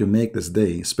about you make this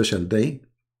day special day?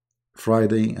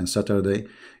 Friday and Saturday.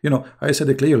 You know, I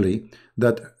said clearly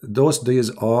that those days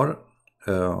are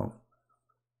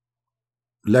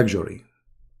luxury.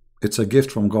 It's a gift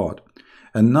from God.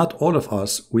 And not all of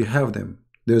us, we have them.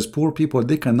 There's poor people,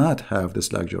 they cannot have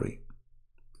this luxury.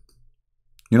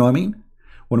 You know what I mean?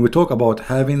 When we talk about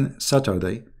having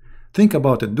Saturday, think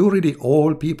about it. Do really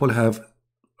all people have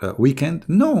a weekend?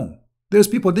 No. There's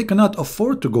people, they cannot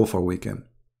afford to go for a weekend.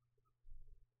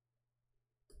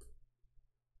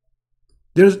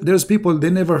 There's people, they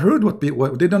never heard what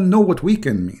they don't know what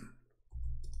weekend mean.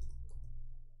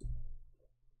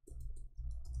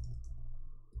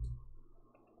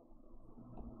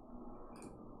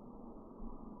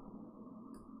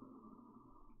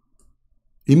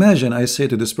 Imagine I say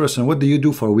to this person, what do you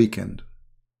do for a weekend?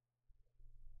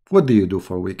 What do you do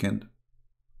for a weekend?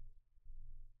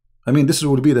 I mean, this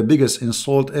would be the biggest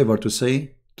insult ever to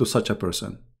say to such a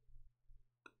person.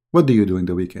 What do you do in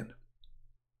the weekend?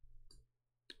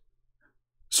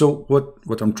 So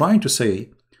what I'm trying to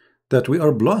say, that we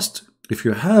are blessed. If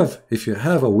you have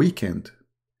a weekend,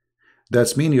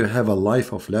 that's mean you have a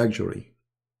life of luxury.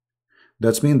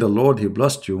 That's mean the Lord, He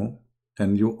blessed you,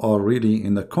 and you are really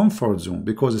in the comfort zone,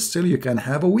 because still you can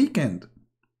have a weekend.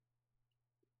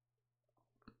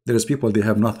 There's people, they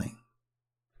have nothing.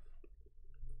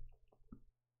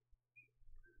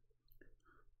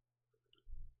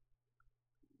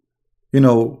 You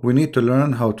know, we need to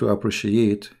learn how to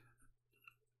appreciate,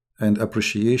 and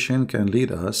appreciation can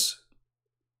lead us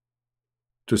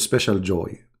to special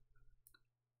joy,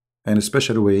 and a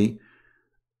special way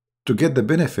to get the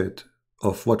benefit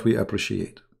of what we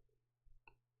appreciate.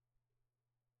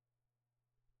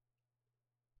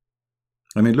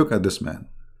 I mean, look at this man.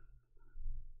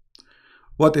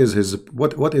 What is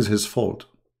his fault?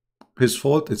 His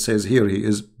fault, it says here, he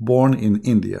is born in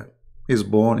India. He's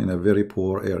born in a very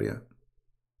poor area.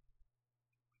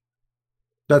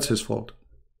 That's his fault.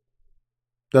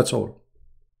 That's all.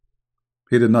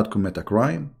 He did not commit a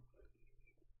crime.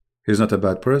 He's not a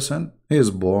bad person. He is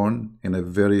born in a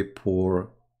very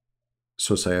poor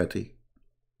society.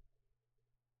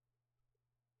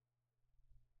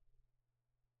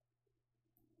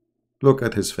 Look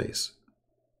at his face.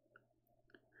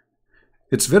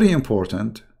 It's very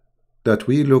important that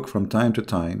we look from time to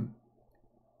time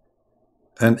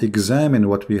and examine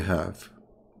what we have.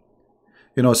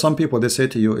 You know, some people, they say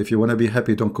to you, if you want to be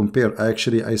happy, don't compare.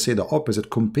 Actually, I say the opposite.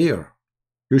 Compare.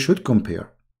 You should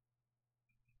compare.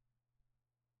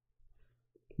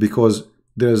 Because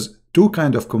there's two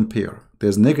kinds of compare.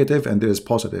 There's negative and there's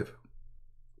positive.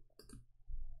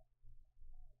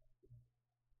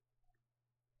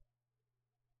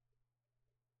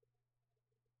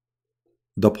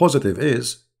 The positive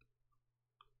is,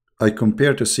 I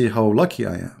compare to see how lucky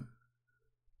I am,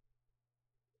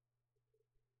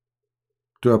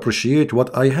 to appreciate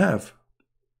what I have.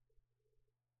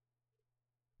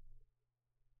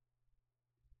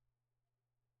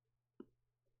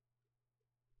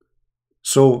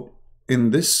 So in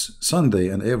this Sunday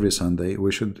and every Sunday,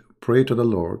 we should pray to the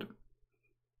Lord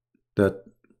that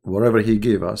whatever He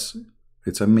gave us,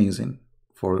 it's amazing.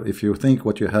 For if you think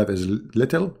what you have is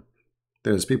little,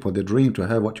 there's people that dream to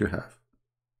have what you have.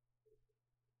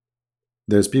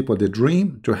 There's people that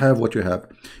dream to have what you have.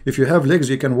 If you have legs,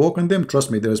 you can walk on them. Trust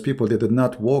me, there's people that did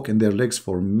not walk in their legs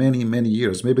for many, many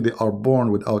years. Maybe they are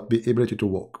born without the ability to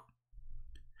walk.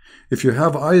 If you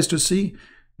have eyes to see,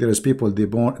 there's people,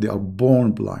 they are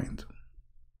born blind.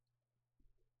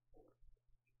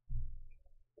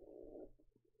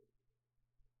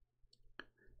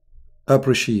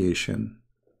 Appreciation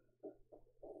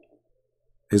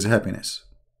is happiness.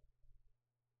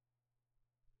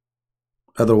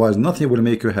 Otherwise, nothing will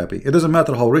make you happy. It doesn't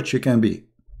matter how rich you can be,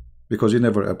 because you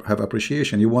never have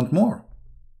appreciation. You want more.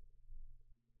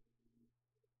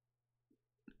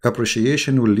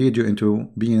 Appreciation will lead you into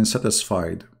being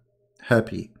satisfied,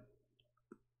 happy,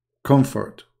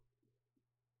 comfort.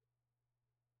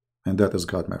 And that is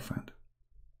God, my friend.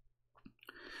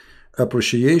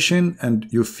 Appreciation, and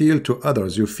you feel to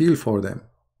others, you feel for them.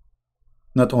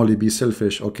 Not only be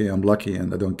selfish, okay, I'm lucky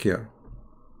and I don't care.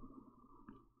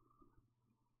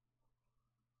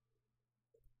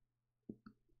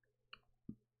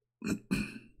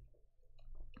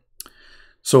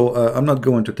 So I'm not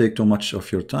going to take too much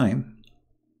of your time.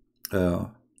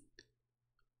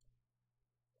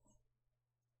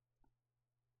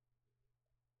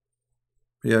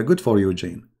 Yeah, good for you,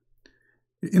 Jane.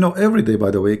 You know, every day, by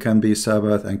the way, can be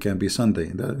Sabbath and can be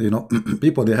Sunday. You know,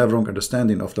 people, they have wrong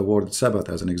understanding of the word Sabbath.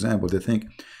 As an example, they think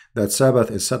that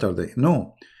Sabbath is Saturday.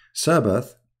 No,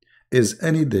 Sabbath is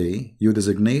any day you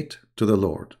designate to the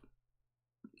Lord.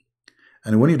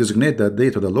 And when you designate that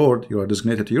day to the Lord, you are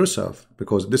designated to yourself,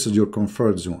 because this is your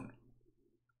comfort zone.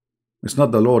 It's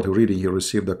not the Lord who really he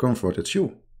received the comfort, it's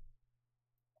you.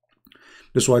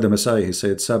 That's why the Messiah, he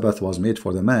said, Sabbath was made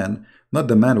for the man, not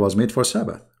the man was made for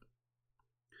Sabbath.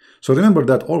 So remember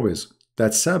that always,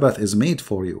 that Sabbath is made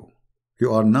for you.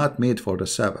 You are not made for the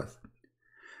Sabbath.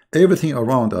 Everything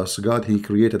around us, God, he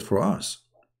created for us.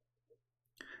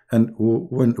 And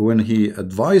when he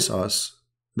advised us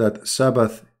that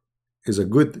Sabbath is a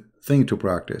good thing to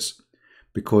practice,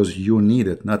 because you need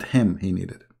it, not him, he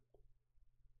needed.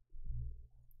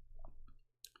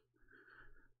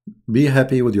 Be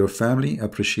happy with your family,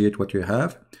 appreciate what you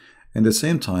have. And at the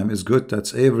same time, it's good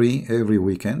that every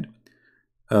weekend,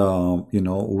 you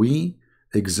know, we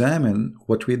examine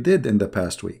what we did in the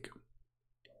past week.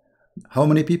 How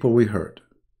many people we hurt?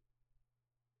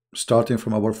 Starting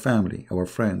from our family, our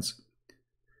friends.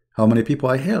 How many people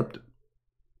I helped?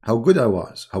 How good I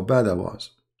was, how bad I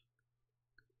was.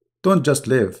 Don't just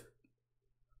live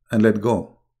and let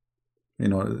go. You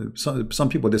know, some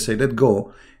people, they say, let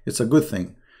go, it's a good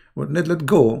thing. Well, let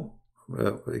go,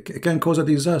 it can cause a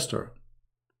disaster.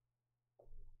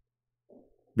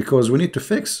 Because we need to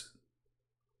fix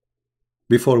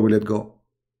before we let go.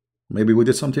 Maybe we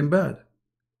did something bad.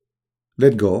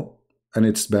 Let go, and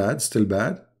it's bad, still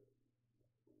bad.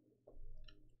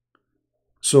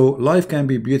 So life can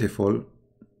be beautiful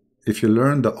if you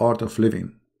learn the art of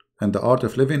living. And the art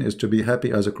of living is to be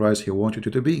happy as a Christ he wanted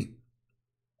you to be.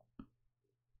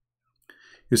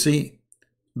 You see,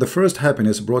 the first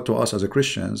happiness brought to us as a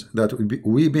Christians, that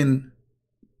we've been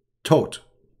taught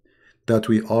that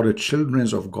we are the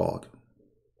children of God.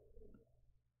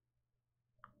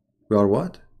 We are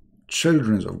what?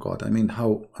 Children of God. I mean,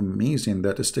 how amazing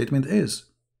that statement is.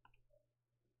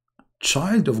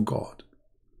 Child of God.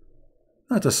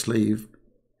 Not a slave.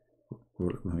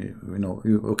 You know,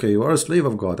 okay, you are a slave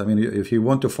of God. I mean, if he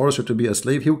want to force you to be a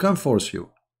slave, he can force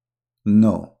you.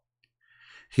 No.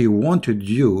 He wanted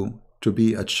you to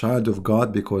be a child of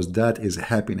God, because that is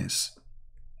happiness.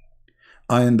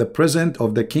 I am the present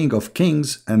of the King of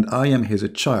Kings, and I am his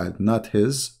child, not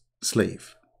his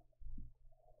slave.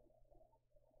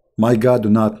 My God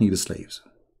do not need slaves.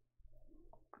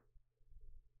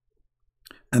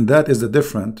 And that is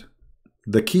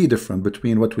the key difference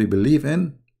between what we believe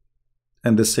in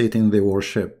and the Satan they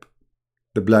worship,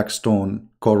 the black stone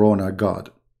corona God.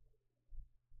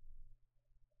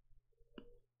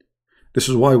 This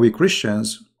is why we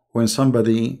Christians, when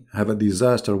somebody have a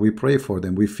disaster, we pray for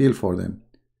them, we feel for them.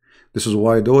 This is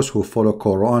why those who follow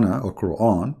Corona or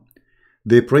Quran,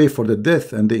 they pray for the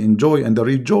death, and they enjoy and they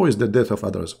rejoice the death of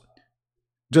others.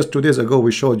 Just 2 days ago,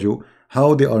 we showed you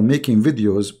how they are making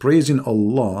videos praising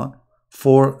Allah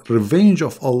for revenge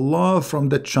of Allah from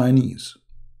the Chinese.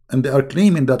 And they are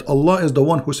claiming that Allah is the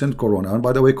one who sent Corona. And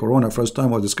by the way, Corona first time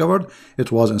was discovered,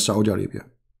 it was in Saudi Arabia.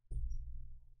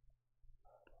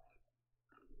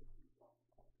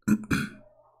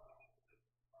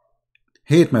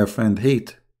 Hate, my friend,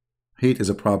 hate. Hate is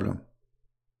a problem.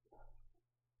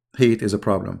 Hate is a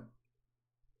problem.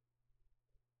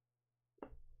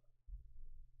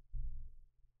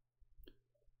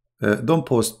 Don't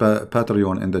post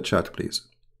Patreon in the chat, please.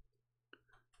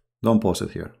 Don't post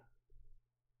it here.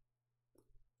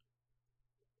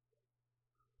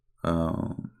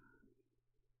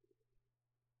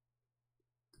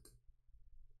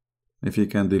 If you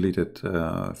can delete it,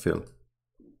 Phil.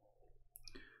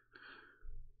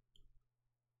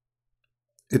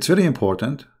 It's very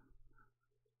important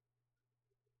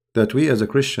that we as a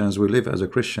Christians, we live as a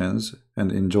Christians and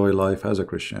enjoy life as a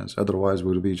Christians. Otherwise,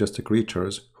 we'll be just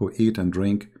creatures who eat and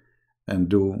drink and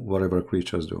do whatever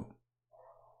creatures do.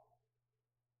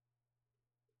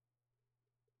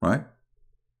 Right?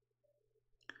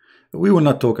 We will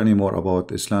not talk anymore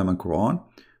about Islam and Quran,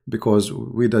 because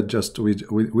we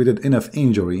did enough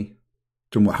injury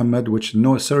to Muhammad, which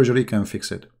no surgery can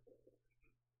fix it.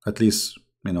 At least,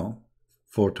 you know,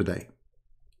 for today.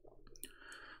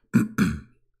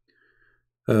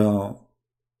 I'm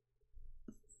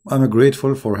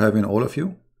grateful for having all of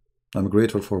you. I'm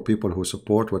grateful for people who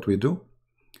support what we do.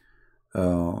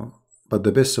 But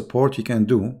the best support you can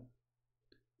do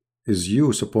is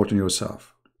you supporting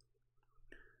yourself.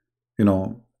 You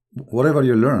know, whatever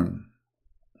you learn,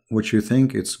 which you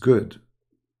think it's good,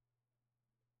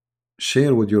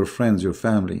 share with your friends, your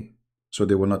family, so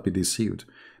they will not be deceived.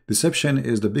 Deception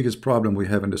is the biggest problem we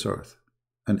have in this earth.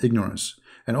 and ignorance.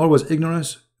 And always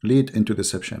ignorance lead into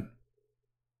deception.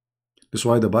 That's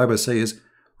why the Bible says,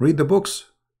 read the books.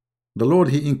 The Lord,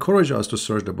 He encouraged us to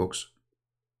search the books.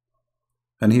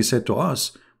 And He said to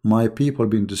us, my people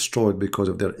being destroyed because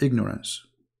of their ignorance.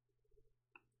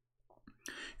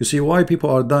 You see why people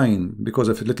are dying because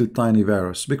of a little tiny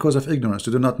virus? Because of ignorance.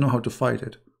 They do not know how to fight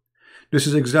it. This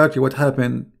is exactly what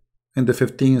happened in the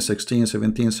 15th, 16th,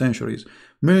 17th centuries.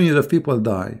 Millions of people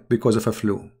die because of a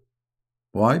flu.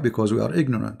 Why? Because we are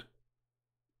ignorant.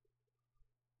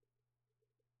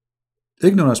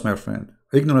 Ignorance, my friend.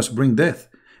 Ignorance brings death.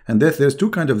 And death, there's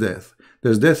two kinds of death.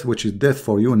 There's death which is death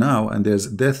for you now, and there's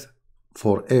death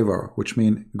forever, which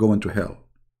means going to hell.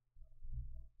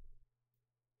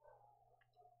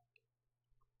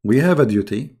 We have a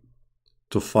duty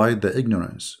to fight the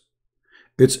ignorance.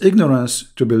 It's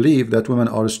ignorance to believe that women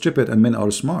are stupid and men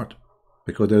are smart,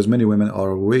 because there's many women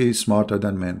are way smarter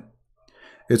than men.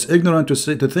 It's ignorant to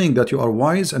think that you are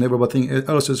wise and everybody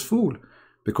else is fool,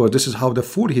 because this is how the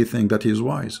fool he thinks that he is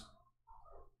wise.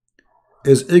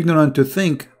 It's ignorant to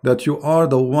think that you are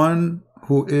the one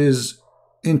who is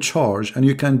in charge and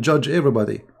you can judge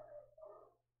everybody,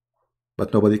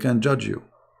 but nobody can judge you.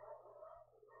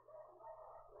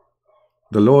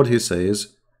 The Lord, He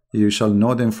says, you shall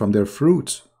know them from their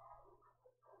fruits.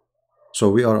 So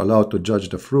we are allowed to judge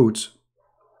the fruits,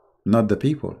 not the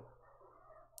people.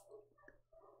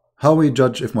 How we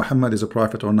judge if Muhammad is a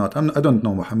prophet or not? I don't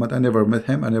know Muhammad. I never met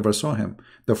him. I never saw him.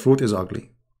 The fruit is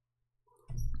ugly.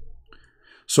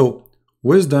 So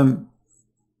wisdom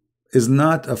is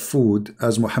not a food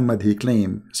as Muhammad he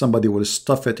claimed. Somebody will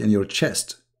stuff it in your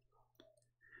chest.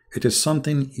 It is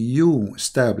something you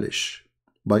establish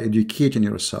by educating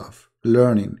yourself,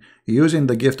 learning, using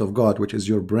the gift of God, which is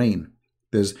your brain.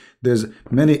 There's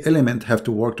many elements have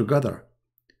to work together.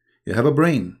 You have a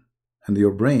brain, and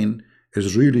your brain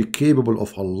is really capable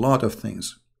of a lot of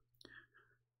things.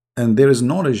 And there is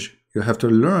knowledge you have to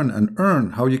learn and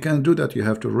earn. How you can do that? You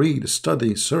have to read,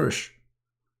 study, search.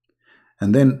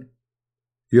 And then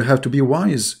you have to be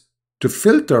wise to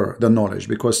filter the knowledge,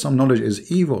 because some knowledge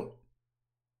is evil.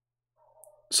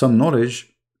 Some knowledge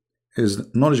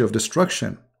is knowledge of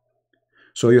destruction.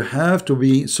 So you have to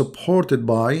be supported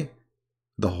by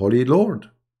the Holy Lord.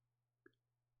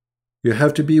 You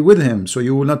have to be with Him, so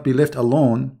you will not be left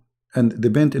alone and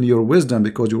depend on your wisdom,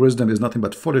 because your wisdom is nothing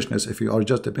but foolishness if you are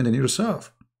just dependent on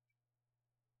yourself.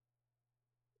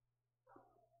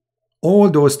 All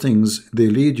those things, they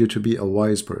lead you to be a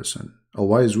wise person, a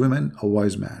wise woman, a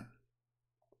wise man.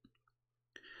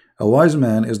 A wise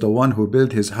man is the one who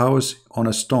built his house on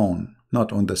a stone,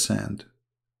 not on the sand.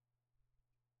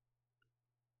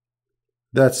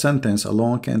 That sentence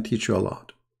alone can teach you a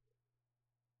lot.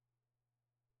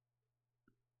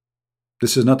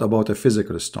 This is not about a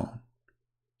physical stone.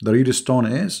 The real stone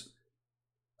is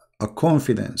a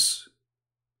confidence,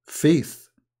 faith,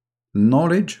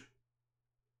 knowledge,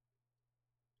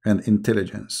 and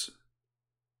intelligence.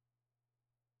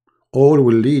 All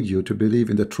will lead you to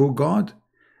believe in the true God,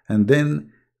 and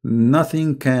then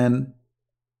nothing can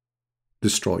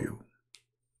destroy you.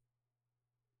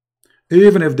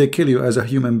 Even if they kill you as a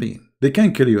human being. They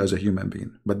can kill you as a human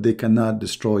being, but they cannot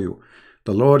destroy you.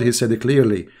 The Lord, He said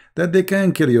clearly that they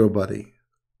can kill your body.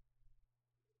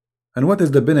 And what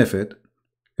is the benefit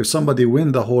if somebody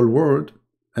win the whole world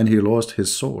and he lost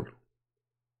his soul?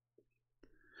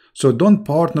 So don't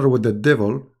partner with the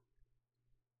devil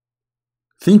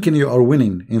thinking you are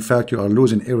winning. In fact, you are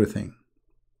losing everything.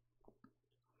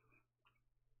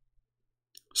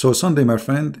 So Sunday, my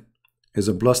friend, is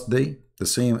a blessed day, the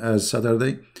same as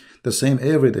Saturday, the same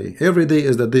every day. Every day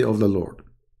is the day of the Lord.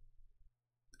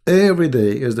 Every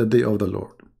day is the day of the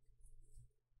Lord.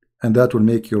 And that will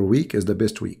make your week is the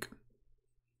best week.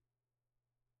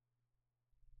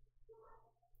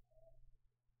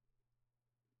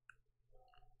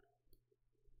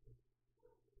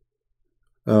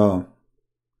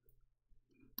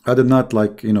 I did not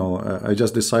I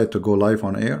just decided to go live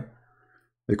on air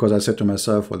because I said to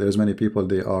myself, well, there's many people,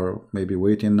 they are maybe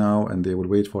waiting now and they will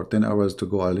wait for 10 hours to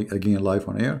go again live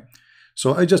on air.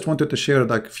 So I just wanted to share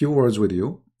like a few words with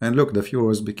you. And look, the few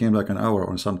words became like an hour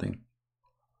or something.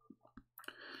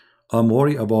 I'm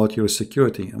worried about your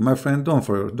security. My friend, don't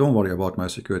worry about my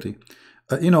security.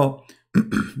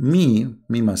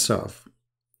 Myself,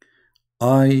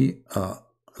 I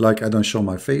don't show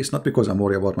my face, not because I'm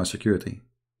worried about my security,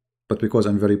 but because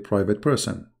I'm a very private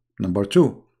person. Number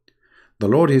two, the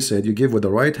Lord, He said, you give with the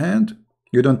right hand,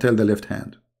 you don't tell the left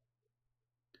hand.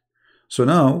 So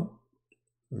now,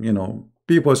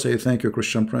 people say, thank you,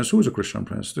 Christian Prince. Who's a Christian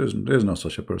Prince? There's no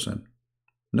such a person.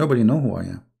 Nobody know who I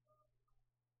am.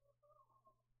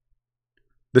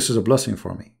 This is a blessing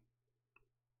for me.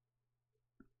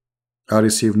 I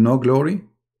receive no glory.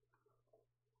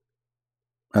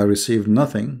 I receive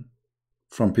nothing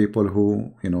from people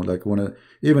who, you know, like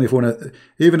even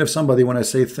if somebody, when I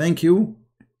say thank you,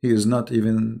 he is not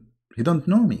even, he don't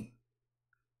know me.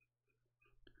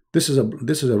 This is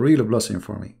a real blessing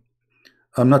for me.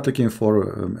 I'm not looking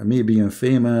for me being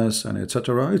famous and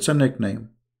etc. It's a nickname.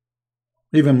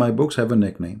 Even my books have a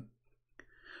nickname.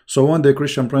 So one day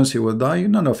Christian Prince, he will die.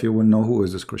 None of you will know who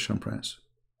is this Christian Prince.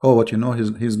 Oh, what you know,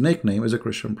 his nickname is a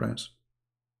Christian Prince.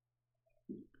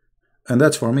 And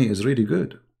that's for me is really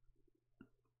good.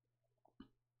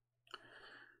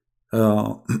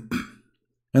 And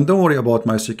don't worry about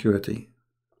my security.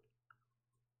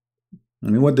 I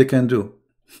mean, what they can do.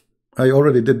 I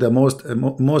already did the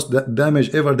most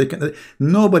damage ever they can.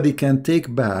 Nobody can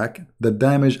take back the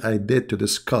damage I did to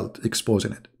this cult,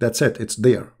 exposing it. That's it. It's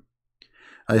there.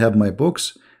 I have my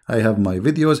books. I have my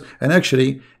videos. And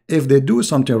actually, if they do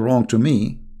something wrong to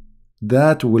me,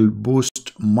 that will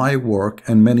boost my work,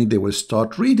 and many, they will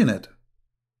start reading it.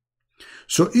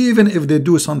 So even if they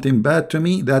do something bad to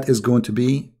me, that is going to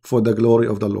be for the glory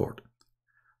of the Lord.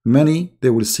 Many, they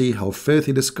will see how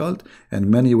filthy this cult,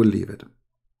 and many will leave it.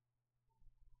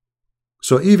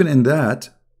 So even in that,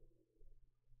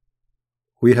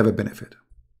 we have a benefit.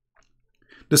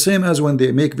 The same as when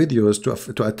they make videos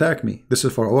to attack me. This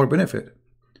is for our benefit.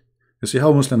 You see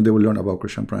how Muslim they will learn about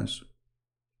Christian Prince.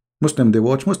 Muslim, they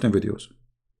watch Muslim videos.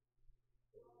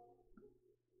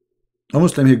 A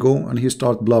Muslim, he go and he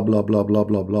start blah blah blah blah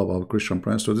blah blah about Christian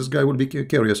Prince. So this guy will be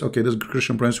curious. Okay, this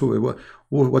Christian Prince,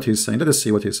 what he's saying. Let us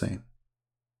see what he's saying.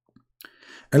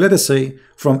 And let us say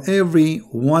from every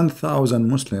 1,000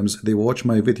 Muslims they watch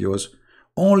my videos,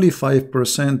 only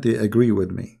 5% they agree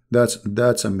with me.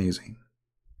 That's amazing.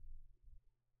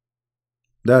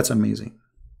 That's amazing.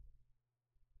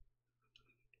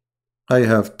 I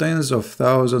have tens of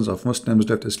thousands of Muslims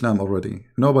left Islam already.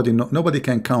 Nobody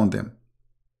can count them.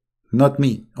 Not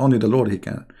me, only the Lord he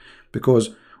can. Because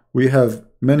we have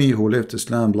many who left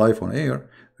Islam live on air.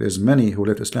 There's many who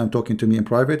left Islam talking to me in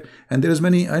private. And there's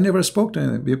many I never spoke to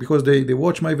them because they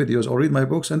watch my videos or read my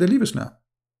books and they leave Islam.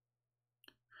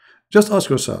 Just ask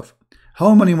yourself,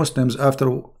 how many Muslims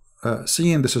after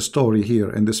seeing this story here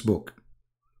in this book,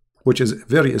 which is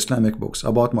very Islamic books,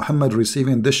 about Muhammad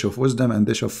receiving dish of wisdom and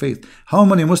dish of faith, how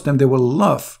many Muslims they will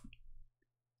laugh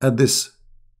at this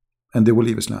and they will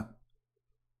leave Islam?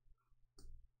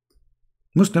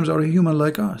 Muslims are human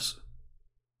like us.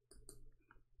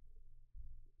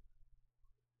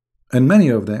 And many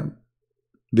of them,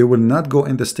 they will not go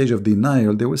in the stage of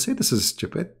denial. They will say, this is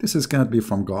stupid. This cannot be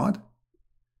from God.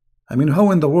 I mean, how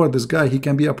in the world this guy, he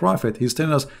can be a prophet? He's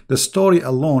telling us the story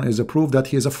alone is a proof that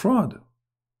he is a fraud.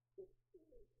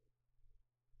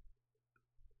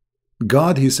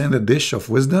 God, he sent a dish of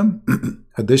wisdom,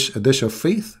 a dish of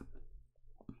faith.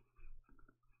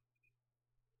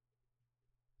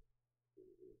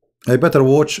 I better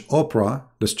watch Oprah,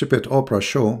 the stupid Oprah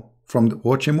show, from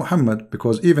watching Muhammad,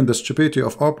 because even the stupidity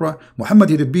of Oprah, Muhammad,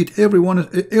 he did beat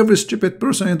every stupid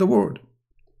person in the world.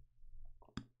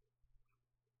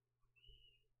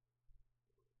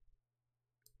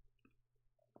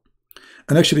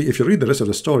 And actually, if you read the rest of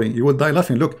the story, you will die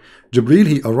laughing. Look, Jibreel,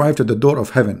 he arrived at the door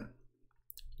of heaven.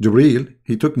 Jibreel,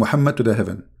 he took Muhammad to the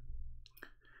heaven.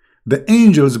 The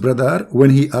angels, brother, when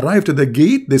he arrived to the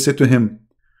gate, they said to him,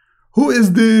 who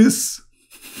is this?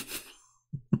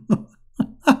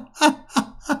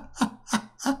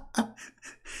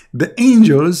 The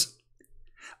angels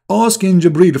asking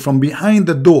Jibreel from behind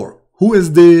the door, who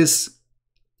is this?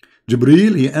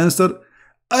 Jibreel, he answered,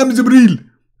 I'm Jibreel.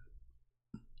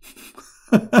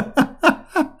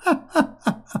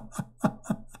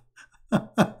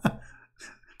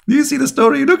 Do you see the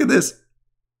story? Look at this.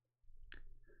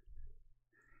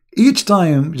 Each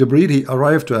time Jibreel, he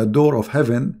arrived to a door of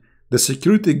heaven, the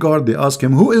security guard, they ask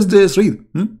him, who is this? Read.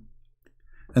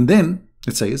 And then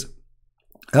it says,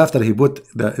 after he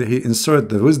insert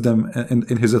the wisdom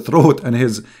in his throat and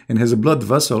in his blood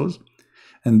vessels,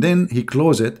 and then he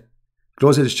closes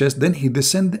his chest, then he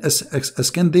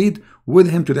ascended with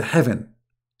him to the heaven.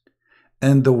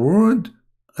 And the word,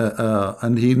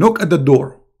 and he knocked at the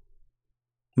door.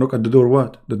 Knock at the door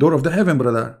what? The door of the heaven,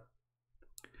 brother.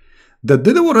 The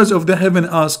deliverers of the heaven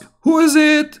ask, who is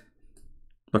it?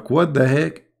 Like, what the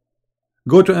heck?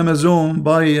 Go to Amazon,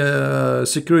 buy a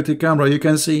security camera, you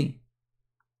can see.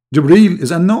 Jibreel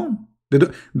is unknown.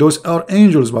 Those are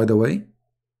angels, by the way.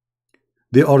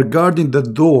 They are guarding the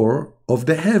door of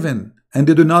the heaven, and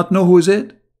they do not know who is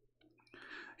it.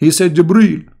 He said,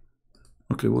 Jibreel.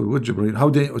 Okay, well, what Jibreel? How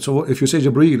they? So if you say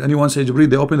Jibreel, anyone say Jibreel,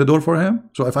 they open the door for him.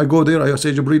 So if I go there, I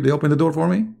say Jibreel, they open the door for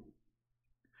me.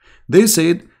 They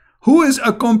said, who is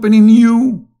accompanying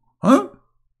you? Huh?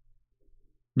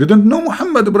 They don't know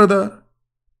Muhammad, brother.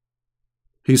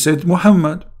 He said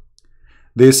Muhammad.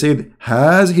 They said,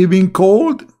 has he been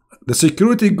called? The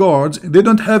security guards, they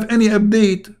don't have any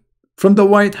update from the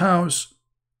White House.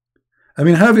 I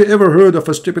mean, have you ever heard of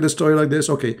a stupid story like this?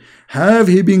 Okay, have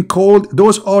he been called?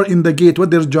 Those are in the gate.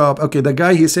 What their job? Okay, the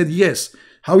guy, he said yes.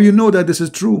 How you know that this is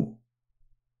true?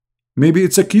 Maybe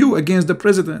it's a coup against the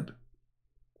president.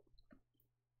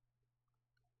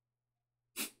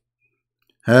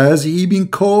 Has he been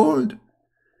called?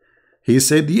 He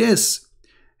said yes.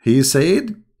 He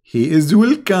said he is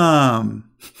welcome.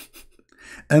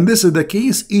 And this is the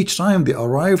case each time they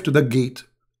arrive to the gate.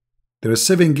 There are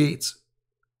 7 gates.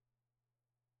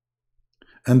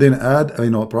 And then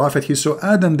Prophet, he saw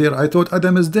Adam there. I thought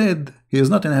Adam is dead. He is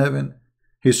not in heaven.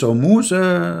 He saw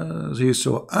Musa, he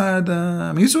saw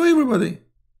Adam, he saw everybody.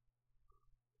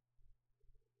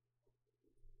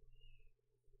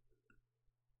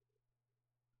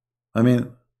 I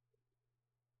mean,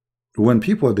 when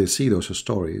people, they see those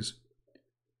stories,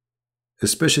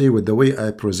 especially with the way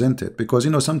I present it, because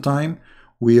sometimes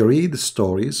we read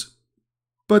stories,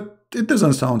 but it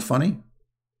doesn't sound funny.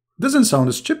 It doesn't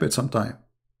sound stupid sometimes.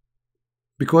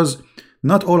 Because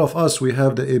not all of us, we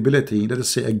have the ability, let us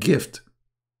say a gift,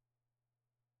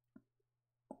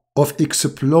 of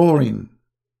exploring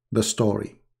the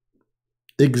story,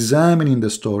 examining the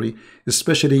story,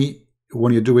 especially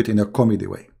when you do it in a comedy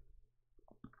way.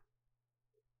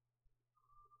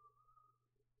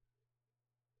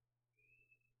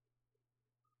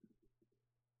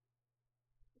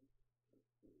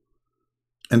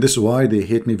 And this is why they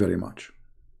hate me very much.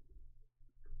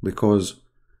 Because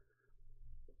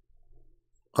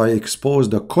I expose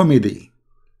the comedy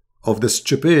of the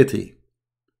stupidity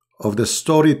of the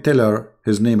storyteller.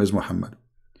 His name is Muhammad.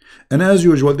 And as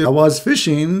usual, I was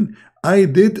fishing. I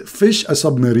did fish a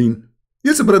submarine.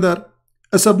 Yes, brother,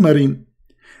 a submarine.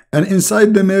 And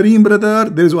inside the marine, brother,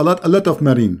 there is a lot of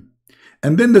marine.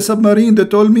 And then the submarine, they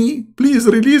told me, please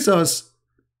release us.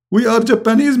 We are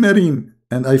Japanese marine.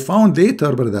 And I found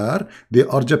later, brother, they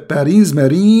are Japanese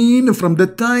marine from the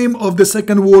time of the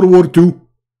Second World War II.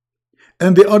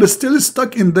 And they are still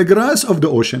stuck in the grass of the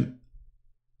ocean.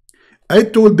 I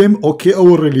told them, okay, I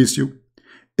will release you.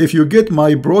 If you get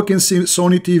my broken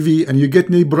Sony TV and you get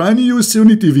me brand new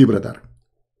Sony TV, brother.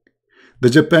 The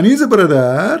Japanese,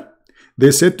 brother,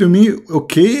 they said to me,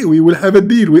 okay, we will have a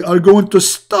deal. We are going to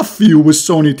stuff you with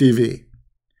Sony TV.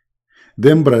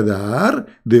 Then, brother,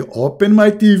 they open my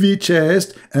TV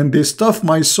chest and they stuff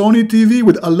my Sony TV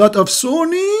with a lot of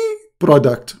Sony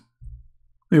product.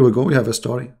 Here we go. We have a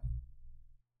story.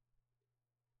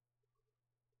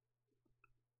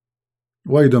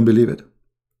 Why you don't believe it?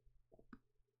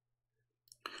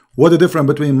 What is the difference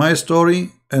between my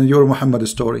story and your Muhammad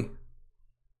story?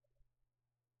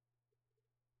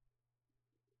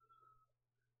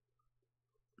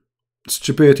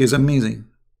 Stupidity is amazing.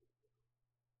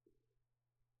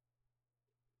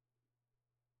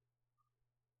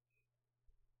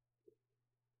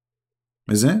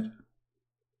 Isn't it?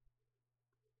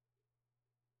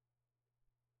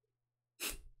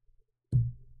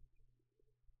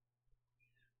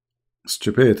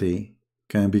 Stupidity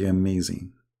can be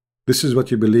amazing. This is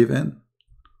what you believe in,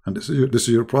 and this is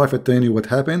your prophet telling you what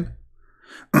happened.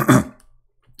 And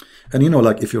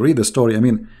like if you read the story, I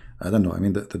mean, I don't know, I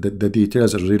mean the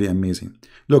details are really amazing.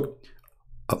 Look,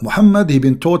 Muhammad, he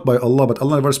been taught by Allah, but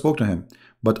Allah never spoke to him.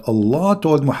 But Allah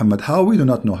told Muhammad. How? We do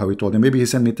not know how he told him. Maybe he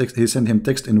sent me text. He sent him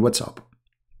text in WhatsApp.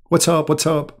 What's up? What's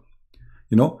up?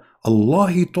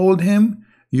 Allah, he told him,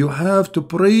 you have to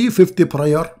pray 50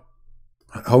 prayer.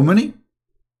 How many?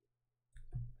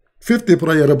 50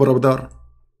 prayer, brother.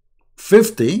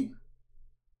 50.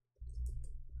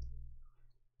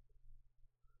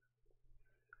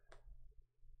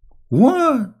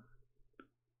 What?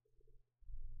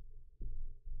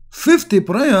 50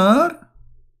 prayer?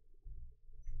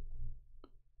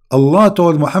 Allah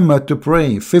told Muhammad to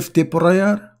pray 50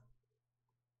 prayer?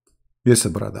 Yes,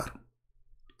 brother.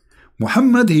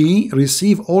 Muhammad, he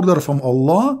received order from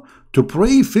Allah to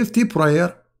pray 50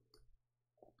 prayer.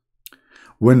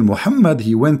 When Muhammad,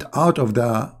 he went out of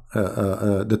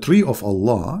the tree of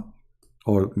Allah,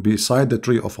 or beside the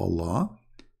tree of Allah,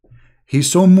 he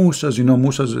saw Musa.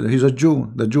 Musa, he's a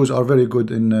Jew. The Jews are very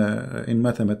good in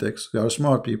mathematics. They are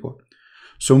smart people.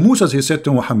 So Musa, he said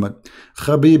to Muhammad,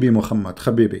 Habibi Muhammad,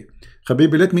 Habibi,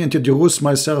 let me introduce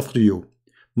myself to you.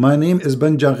 My name is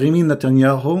Benjamin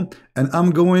Netanyahu, and I'm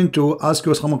going to ask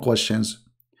you some questions.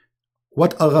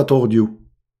 What Allah told you?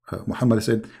 Muhammad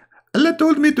said, Allah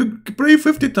told me to pray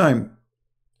 50 times.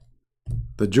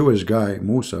 The Jewish guy,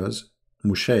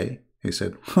 Moshe, he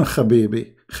said,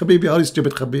 Habibi, are you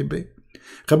stupid, Habibi?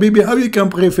 Habibi, how you can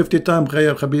pray 50 times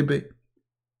prayer, Habibi?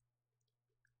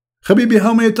 Habibi,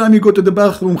 how many times you go to the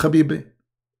bathroom, Habibi?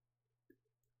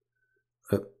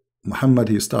 Muhammad,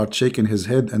 he started shaking his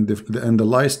head, and the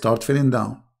lights start falling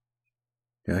down.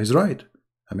 Yeah, he's right.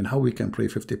 I mean, how we can pray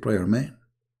 50 prayer, man?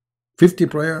 50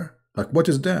 prayer? Like, what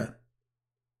is that?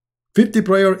 50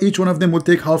 prayer, each one of them will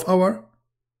take half hour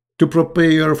to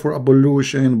prepare for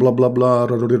ablution, blah, blah, blah,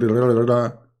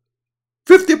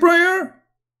 50 prayer?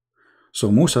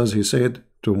 So Moses, he said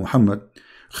to Muhammad,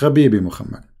 Habibi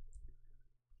Muhammad,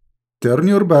 turn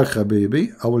your back,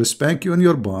 Habibi. I will spank you on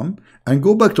your bum and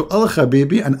go back to Al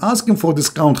Habibi and ask him for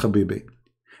discount, Habibi.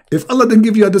 If Allah didn't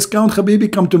give you a discount,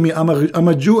 Habibi, come to me. I'm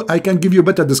a Jew. I can give you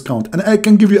better discount and I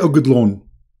can give you a good loan.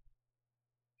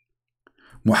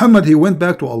 Muhammad, he went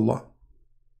back to Allah.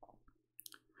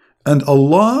 And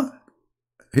Allah,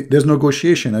 there's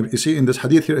negotiation. You see, in this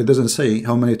hadith here, it doesn't say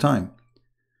how many times.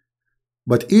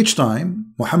 But each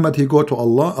time, Muhammad, he go to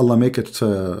Allah. Allah make it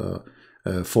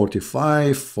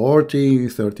 45, 40,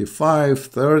 35,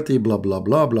 30, blah, blah,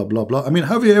 blah, blah, blah, blah. I mean,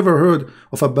 have you ever heard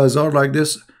of a bazaar like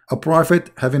this? A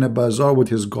prophet having a bazaar with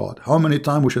his God. How many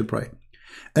times we should pray?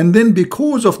 And then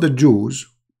because of the Jews,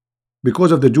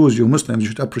 you Muslims, you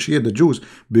should appreciate the Jews.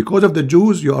 Because of the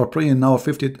Jews, you are praying now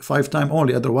 55 times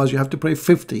only. Otherwise, you have to pray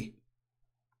 50.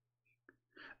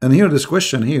 And here, this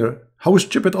question here, how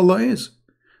stupid Allah is.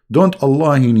 Don't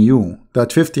Allah, He knew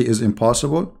that 50 is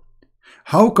impossible?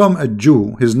 How come a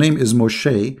Jew, his name is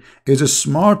Moshe, is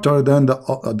smarter than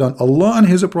Allah and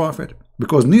His Prophet?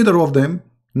 Because neither of them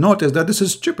notice that this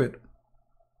is stupid.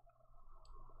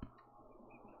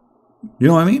 You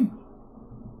know what I mean?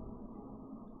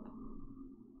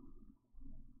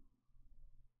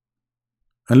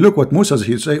 And look what Moses,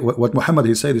 he said, what Muhammad,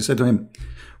 he said to him,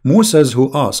 Moses,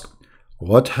 who asked,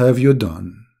 what have you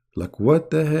done? Like,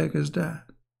 what the heck is that?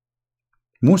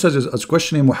 Moses is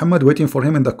questioning Muhammad, waiting for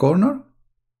him in the corner.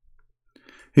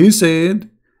 He said,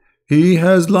 He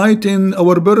has lightened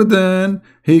our burden.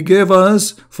 He gave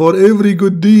us for every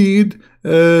good deed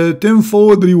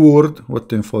tenfold reward. What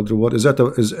tenfold reward? Is that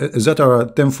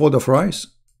a tenfold of rice?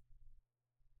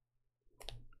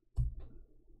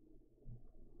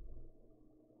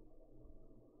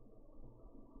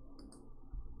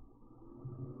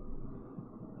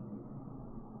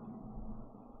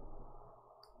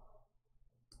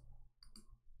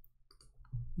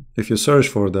 If you search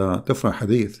for the different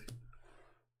hadith,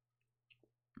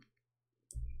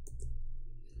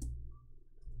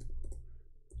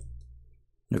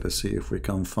 let us see if we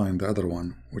can find the other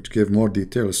one which give more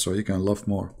details so you can love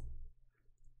more.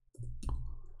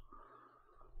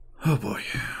 Oh boy.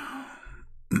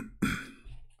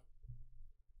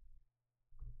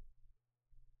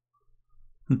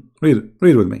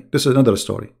 Read with me. This is another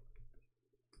story.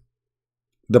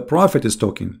 The Prophet is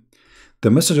talking. The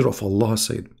Messenger of Allah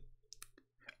said,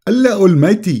 Allah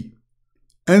Almighty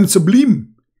and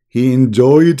Sublime, He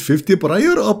enjoyed 50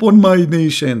 prayer upon my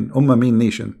nation,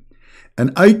 nation.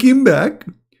 And I came back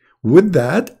with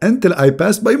that until I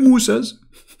passed by Moses.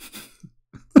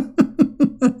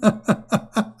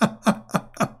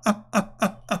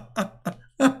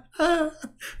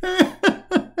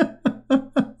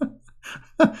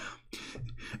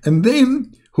 And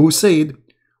then who said,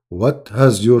 what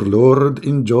has your Lord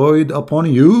enjoyed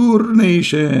upon your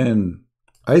nation?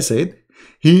 I said,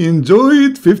 He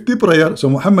enjoyed 50 prayer. So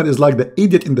Muhammad is like the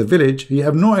idiot in the village. He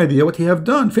have no idea what he have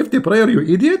done. 50 prayer, you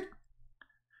idiot.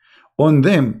 On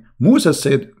them, Moses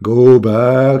said, go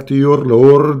back to your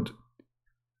Lord,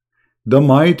 the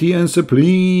mighty and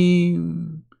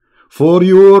supreme, for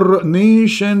your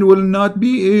nation will not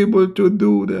be able to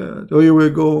do that. Oh, here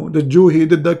we go. The Jew, he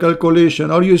did the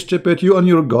calculation. Are you stupid? You and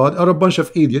your God are a bunch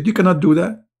of idiots. You cannot do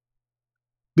that.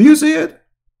 Do you see it?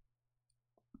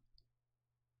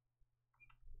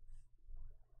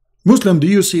 Muslim, do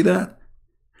you see that?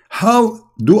 How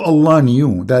do Allah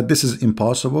knew that this is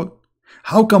impossible?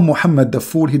 How come Muhammad the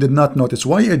fool, he did not notice?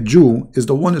 Why a Jew is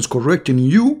the one who is correcting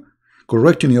you,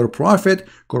 correcting your prophet,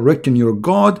 correcting your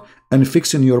God, and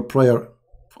fixing your prayer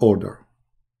order?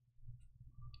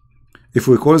 If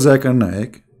we call Zakir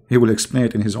Naik, he will explain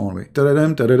it in his own way.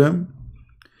 Taradam, taradam,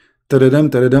 taradam,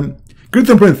 taradam.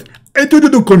 Christian Prince,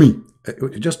 don't call me.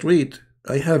 Just read.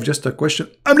 I have just a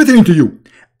question. I'm listening to you.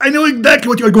 I know exactly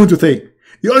what you are going to say.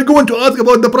 You are going to ask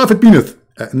about the prophet penis.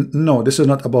 No, this is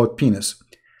not about penis.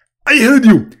 I heard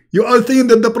you. You are saying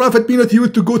that the Prophet Peanut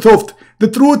used to go soft. The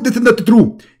truth, this is not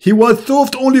true. He was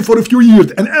soft only for a few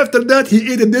years, and after that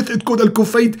he ate a dish, it's called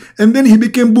al-kufayt, and then he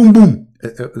became boom boom.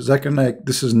 Zakir Naik,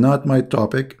 this is not my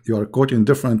topic. You are quoting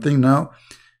different thing now.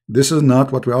 This is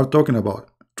not what we are talking about.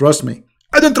 Trust me.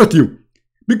 I don't trust you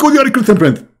because you are a Christian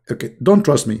friend. Okay, don't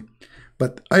trust me.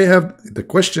 But I have the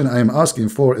question I am asking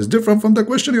for is different from the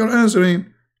question you are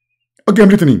answering. Okay, I'm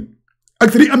listening.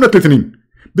 Actually, I'm not listening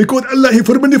because Allah, He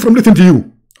forbid me from listening to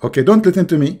you. Okay, don't listen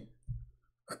to me.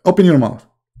 Open your mouth.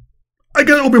 I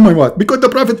can't open my mouth because the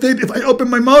Prophet said if I open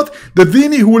my mouth, the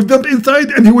zini who will jump inside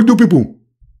and he will do poo-poo.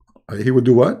 He will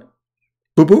do what?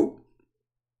 Poo-poo?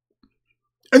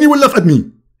 And he will laugh at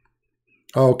me.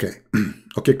 Okay.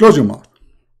 Okay, close your mouth.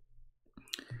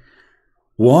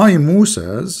 Why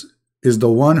Moses is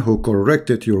the one who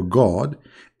corrected your God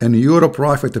and your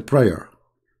prophet prayer?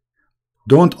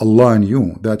 Don't Allah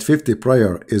knew that 50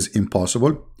 prayer is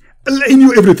impossible? Allah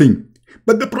knew everything.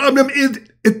 But the problem is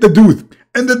it's the dudes.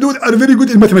 And the dudes are very good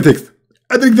in mathematics.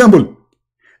 As an example,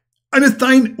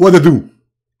 Einstein was a dude.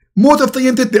 Most of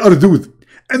scientists, they are dudes.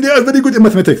 And they are very good in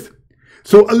mathematics.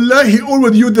 So Allah, He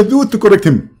always used the Jews to correct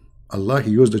him. Allah,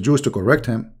 He used the Jews to correct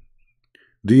him.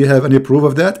 Do you have any proof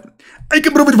of that? I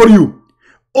can prove it for you.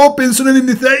 Open Sunan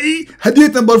al-Nisa'i,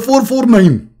 Hadith number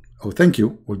 449. Oh, thank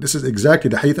you. Well, this is exactly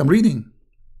the Hadith I'm reading.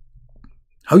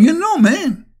 How you know,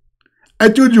 man? I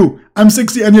told you, I'm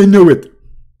 60 and I know it.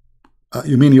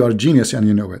 You mean you are a genius and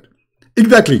you know it?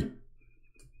 Exactly.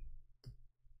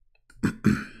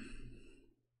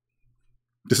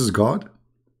 This is God?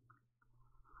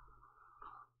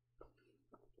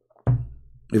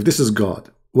 If this is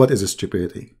God, what is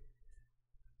stupidity?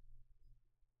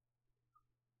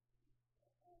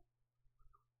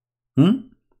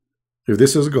 If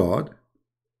this is God,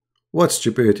 what's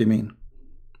stupidity mean?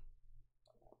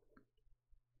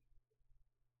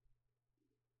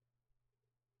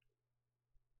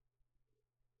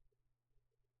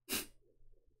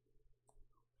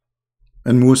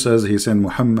 And Musa, he sent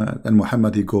Muhammad, and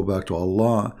Muhammad, he go back to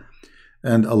Allah,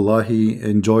 and Allah, He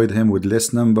enjoyed him with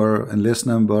less number and less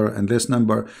number and less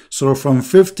number. So from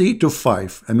 50 to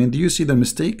 5. I mean, do you see the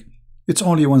mistake? It's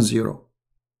only 1 0.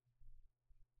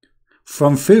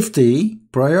 From 50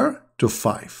 prayer to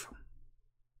 5.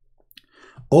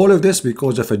 All of this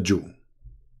because of a Jew.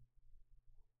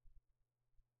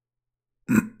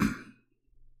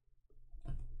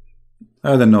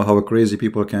 I don't know how crazy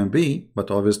people can be, but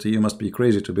obviously you must be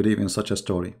crazy to believe in such a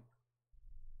story.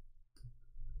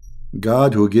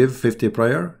 God who give 50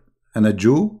 prayer and a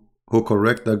Jew who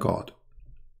correct the God.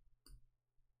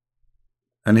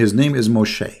 And his name is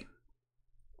Moshe.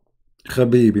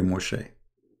 Habibi Moshe.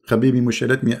 Habibi Moshe,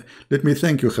 let me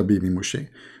thank you, Habibi Moshe.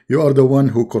 You are the one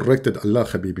who corrected Allah,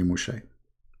 Habibi Moshe.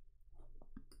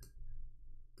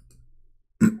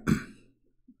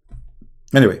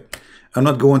 Anyway, I'm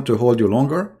not going to hold you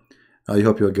longer. I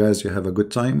hope you guys have a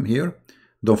good time here.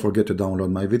 Don't forget to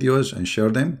download my videos and share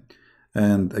them.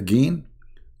 And again,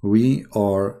 we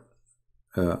are,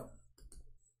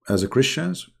 as a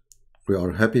Christians, we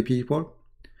are happy people.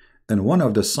 And one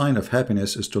of the signs of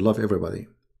happiness is to love everybody.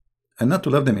 And not to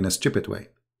love them in a stupid way.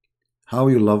 How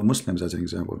you love Muslims, as an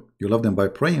example. You love them by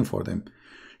praying for them.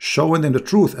 Showing them the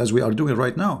truth as we are doing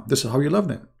right now. This is how you love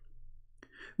them.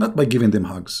 Not by giving them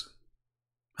hugs.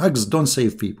 Hugs don't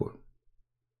save people.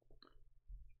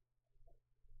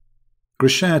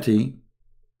 Christianity,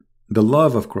 the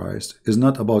love of Christ, is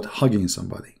not about hugging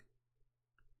somebody.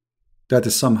 That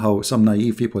is somehow some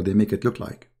naive people, they make it look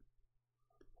like.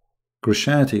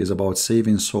 Christianity is about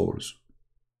saving souls.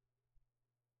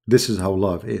 This is how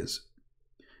love is.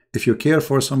 If you care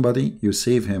for somebody, you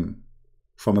save him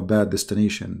from a bad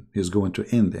destination he's going to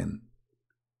end in.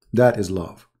 That is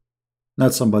love.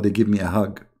 Not somebody give me a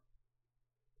hug.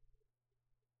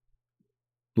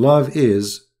 Love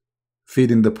is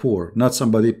feeding the poor, not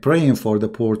somebody praying for the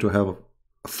poor to have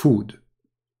food.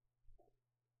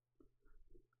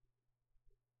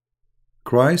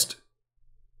 Christ,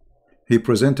 He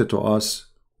presented to us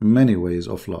many ways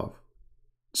of love.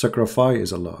 Sacrifice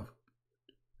is a love.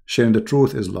 Sharing the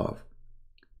truth is love.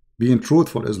 Being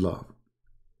truthful is love.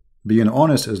 Being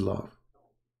honest is love.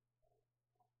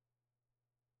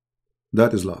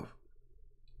 That is love.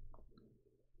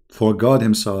 For God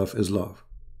Himself is love.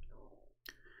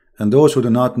 And those who do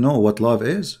not know what love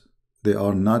is, they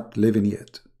are not living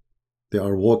yet. They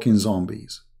are walking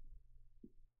zombies.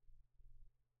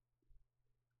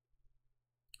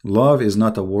 Love is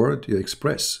not a word you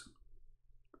express.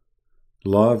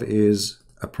 Love is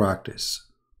a practice.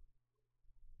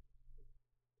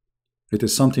 It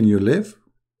is something you live.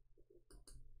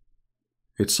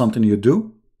 It's something you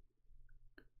do.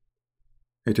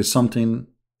 It is something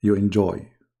you enjoy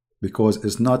because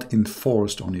it's not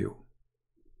enforced on you.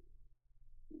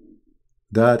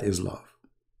 That is love.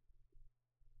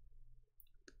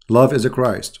 Love is a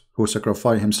Christ who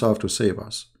sacrificed himself to save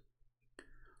us.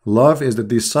 Love is the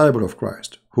disciple of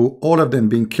Christ, who all of them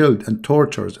being killed and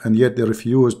tortured, and yet they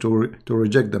refuse to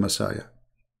reject the Messiah.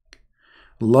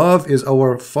 Love is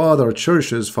our father,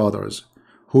 church's fathers,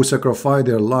 who sacrificed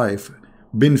their life,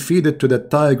 been fed to the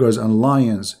tigers and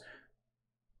lions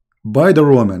by the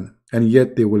Roman, and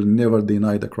yet they will never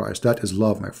deny the Christ. That is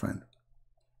love, my friend.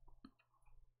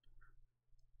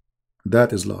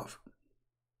 That is love.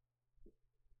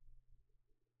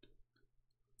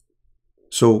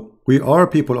 So we are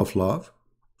people of love.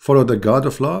 Follow the God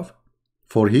of love,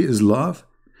 for he is love,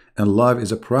 and love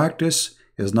is a practice,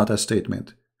 is not a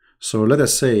statement. So let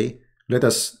us say, let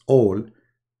us all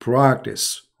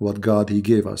practice what God he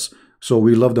gave us. So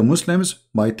we love the Muslims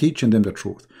by teaching them the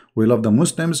truth. We love the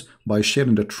Muslims by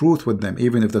sharing the truth with them,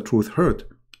 even if the truth hurt.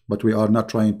 But we are not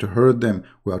trying to hurt them,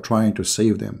 we are trying to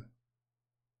save them.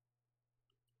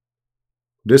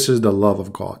 This is the love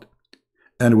of God.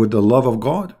 And with the love of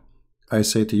God, I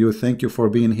say to you, thank you for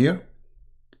being here.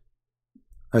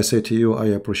 I say to you, I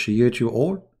appreciate you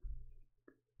all.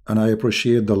 And I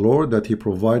appreciate the Lord that he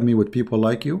provided me with people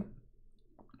like you.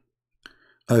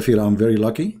 I feel I'm very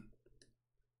lucky.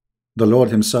 The Lord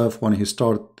himself, when he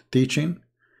started teaching,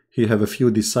 he have a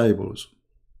few disciples.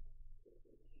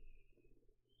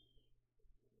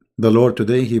 The Lord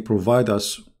today, he provide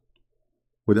us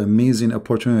with amazing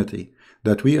opportunity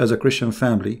that we as a Christian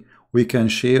family, we can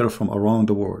share from around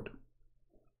the world.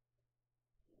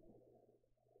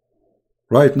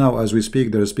 Right now, as we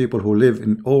speak, there's people who live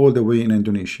in all the way in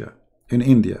Indonesia, in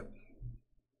India.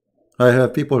 I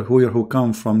have people who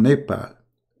come from Nepal.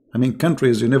 I mean,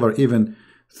 countries you never even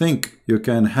think you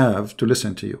can have to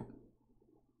listen to you.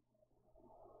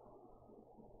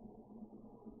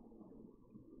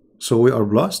 So we are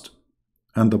blessed,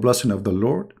 and the blessing of the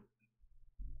Lord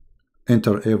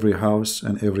enter every house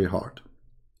and every heart.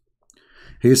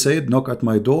 He said, knock at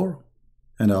my door,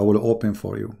 and I will open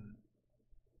for you.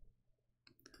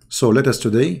 So let us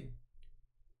today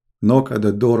knock at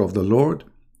the door of the Lord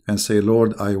and say,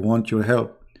 Lord, I want your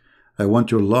help. I want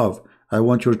your love. I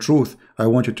want your truth. I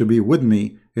want you to be with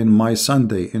me in my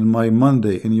Sunday, in my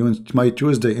Monday, in my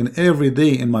Tuesday, in every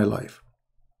day in my life.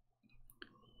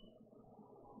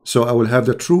 So I will have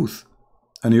the truth,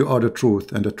 and you are the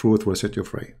truth, and the truth will set you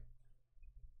free.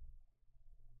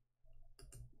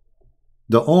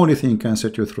 The only thing can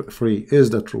set you free is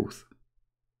the truth.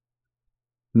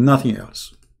 Nothing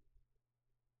else.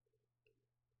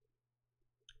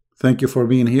 Thank you for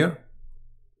being here.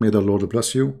 May the Lord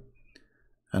bless you,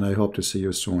 and I hope to see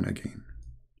you soon again.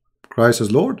 Christ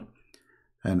is Lord,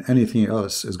 and anything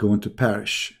else is going to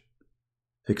perish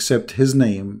except his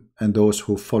name and those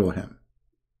who follow him.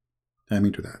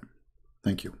 Amen to that.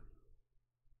 Thank you.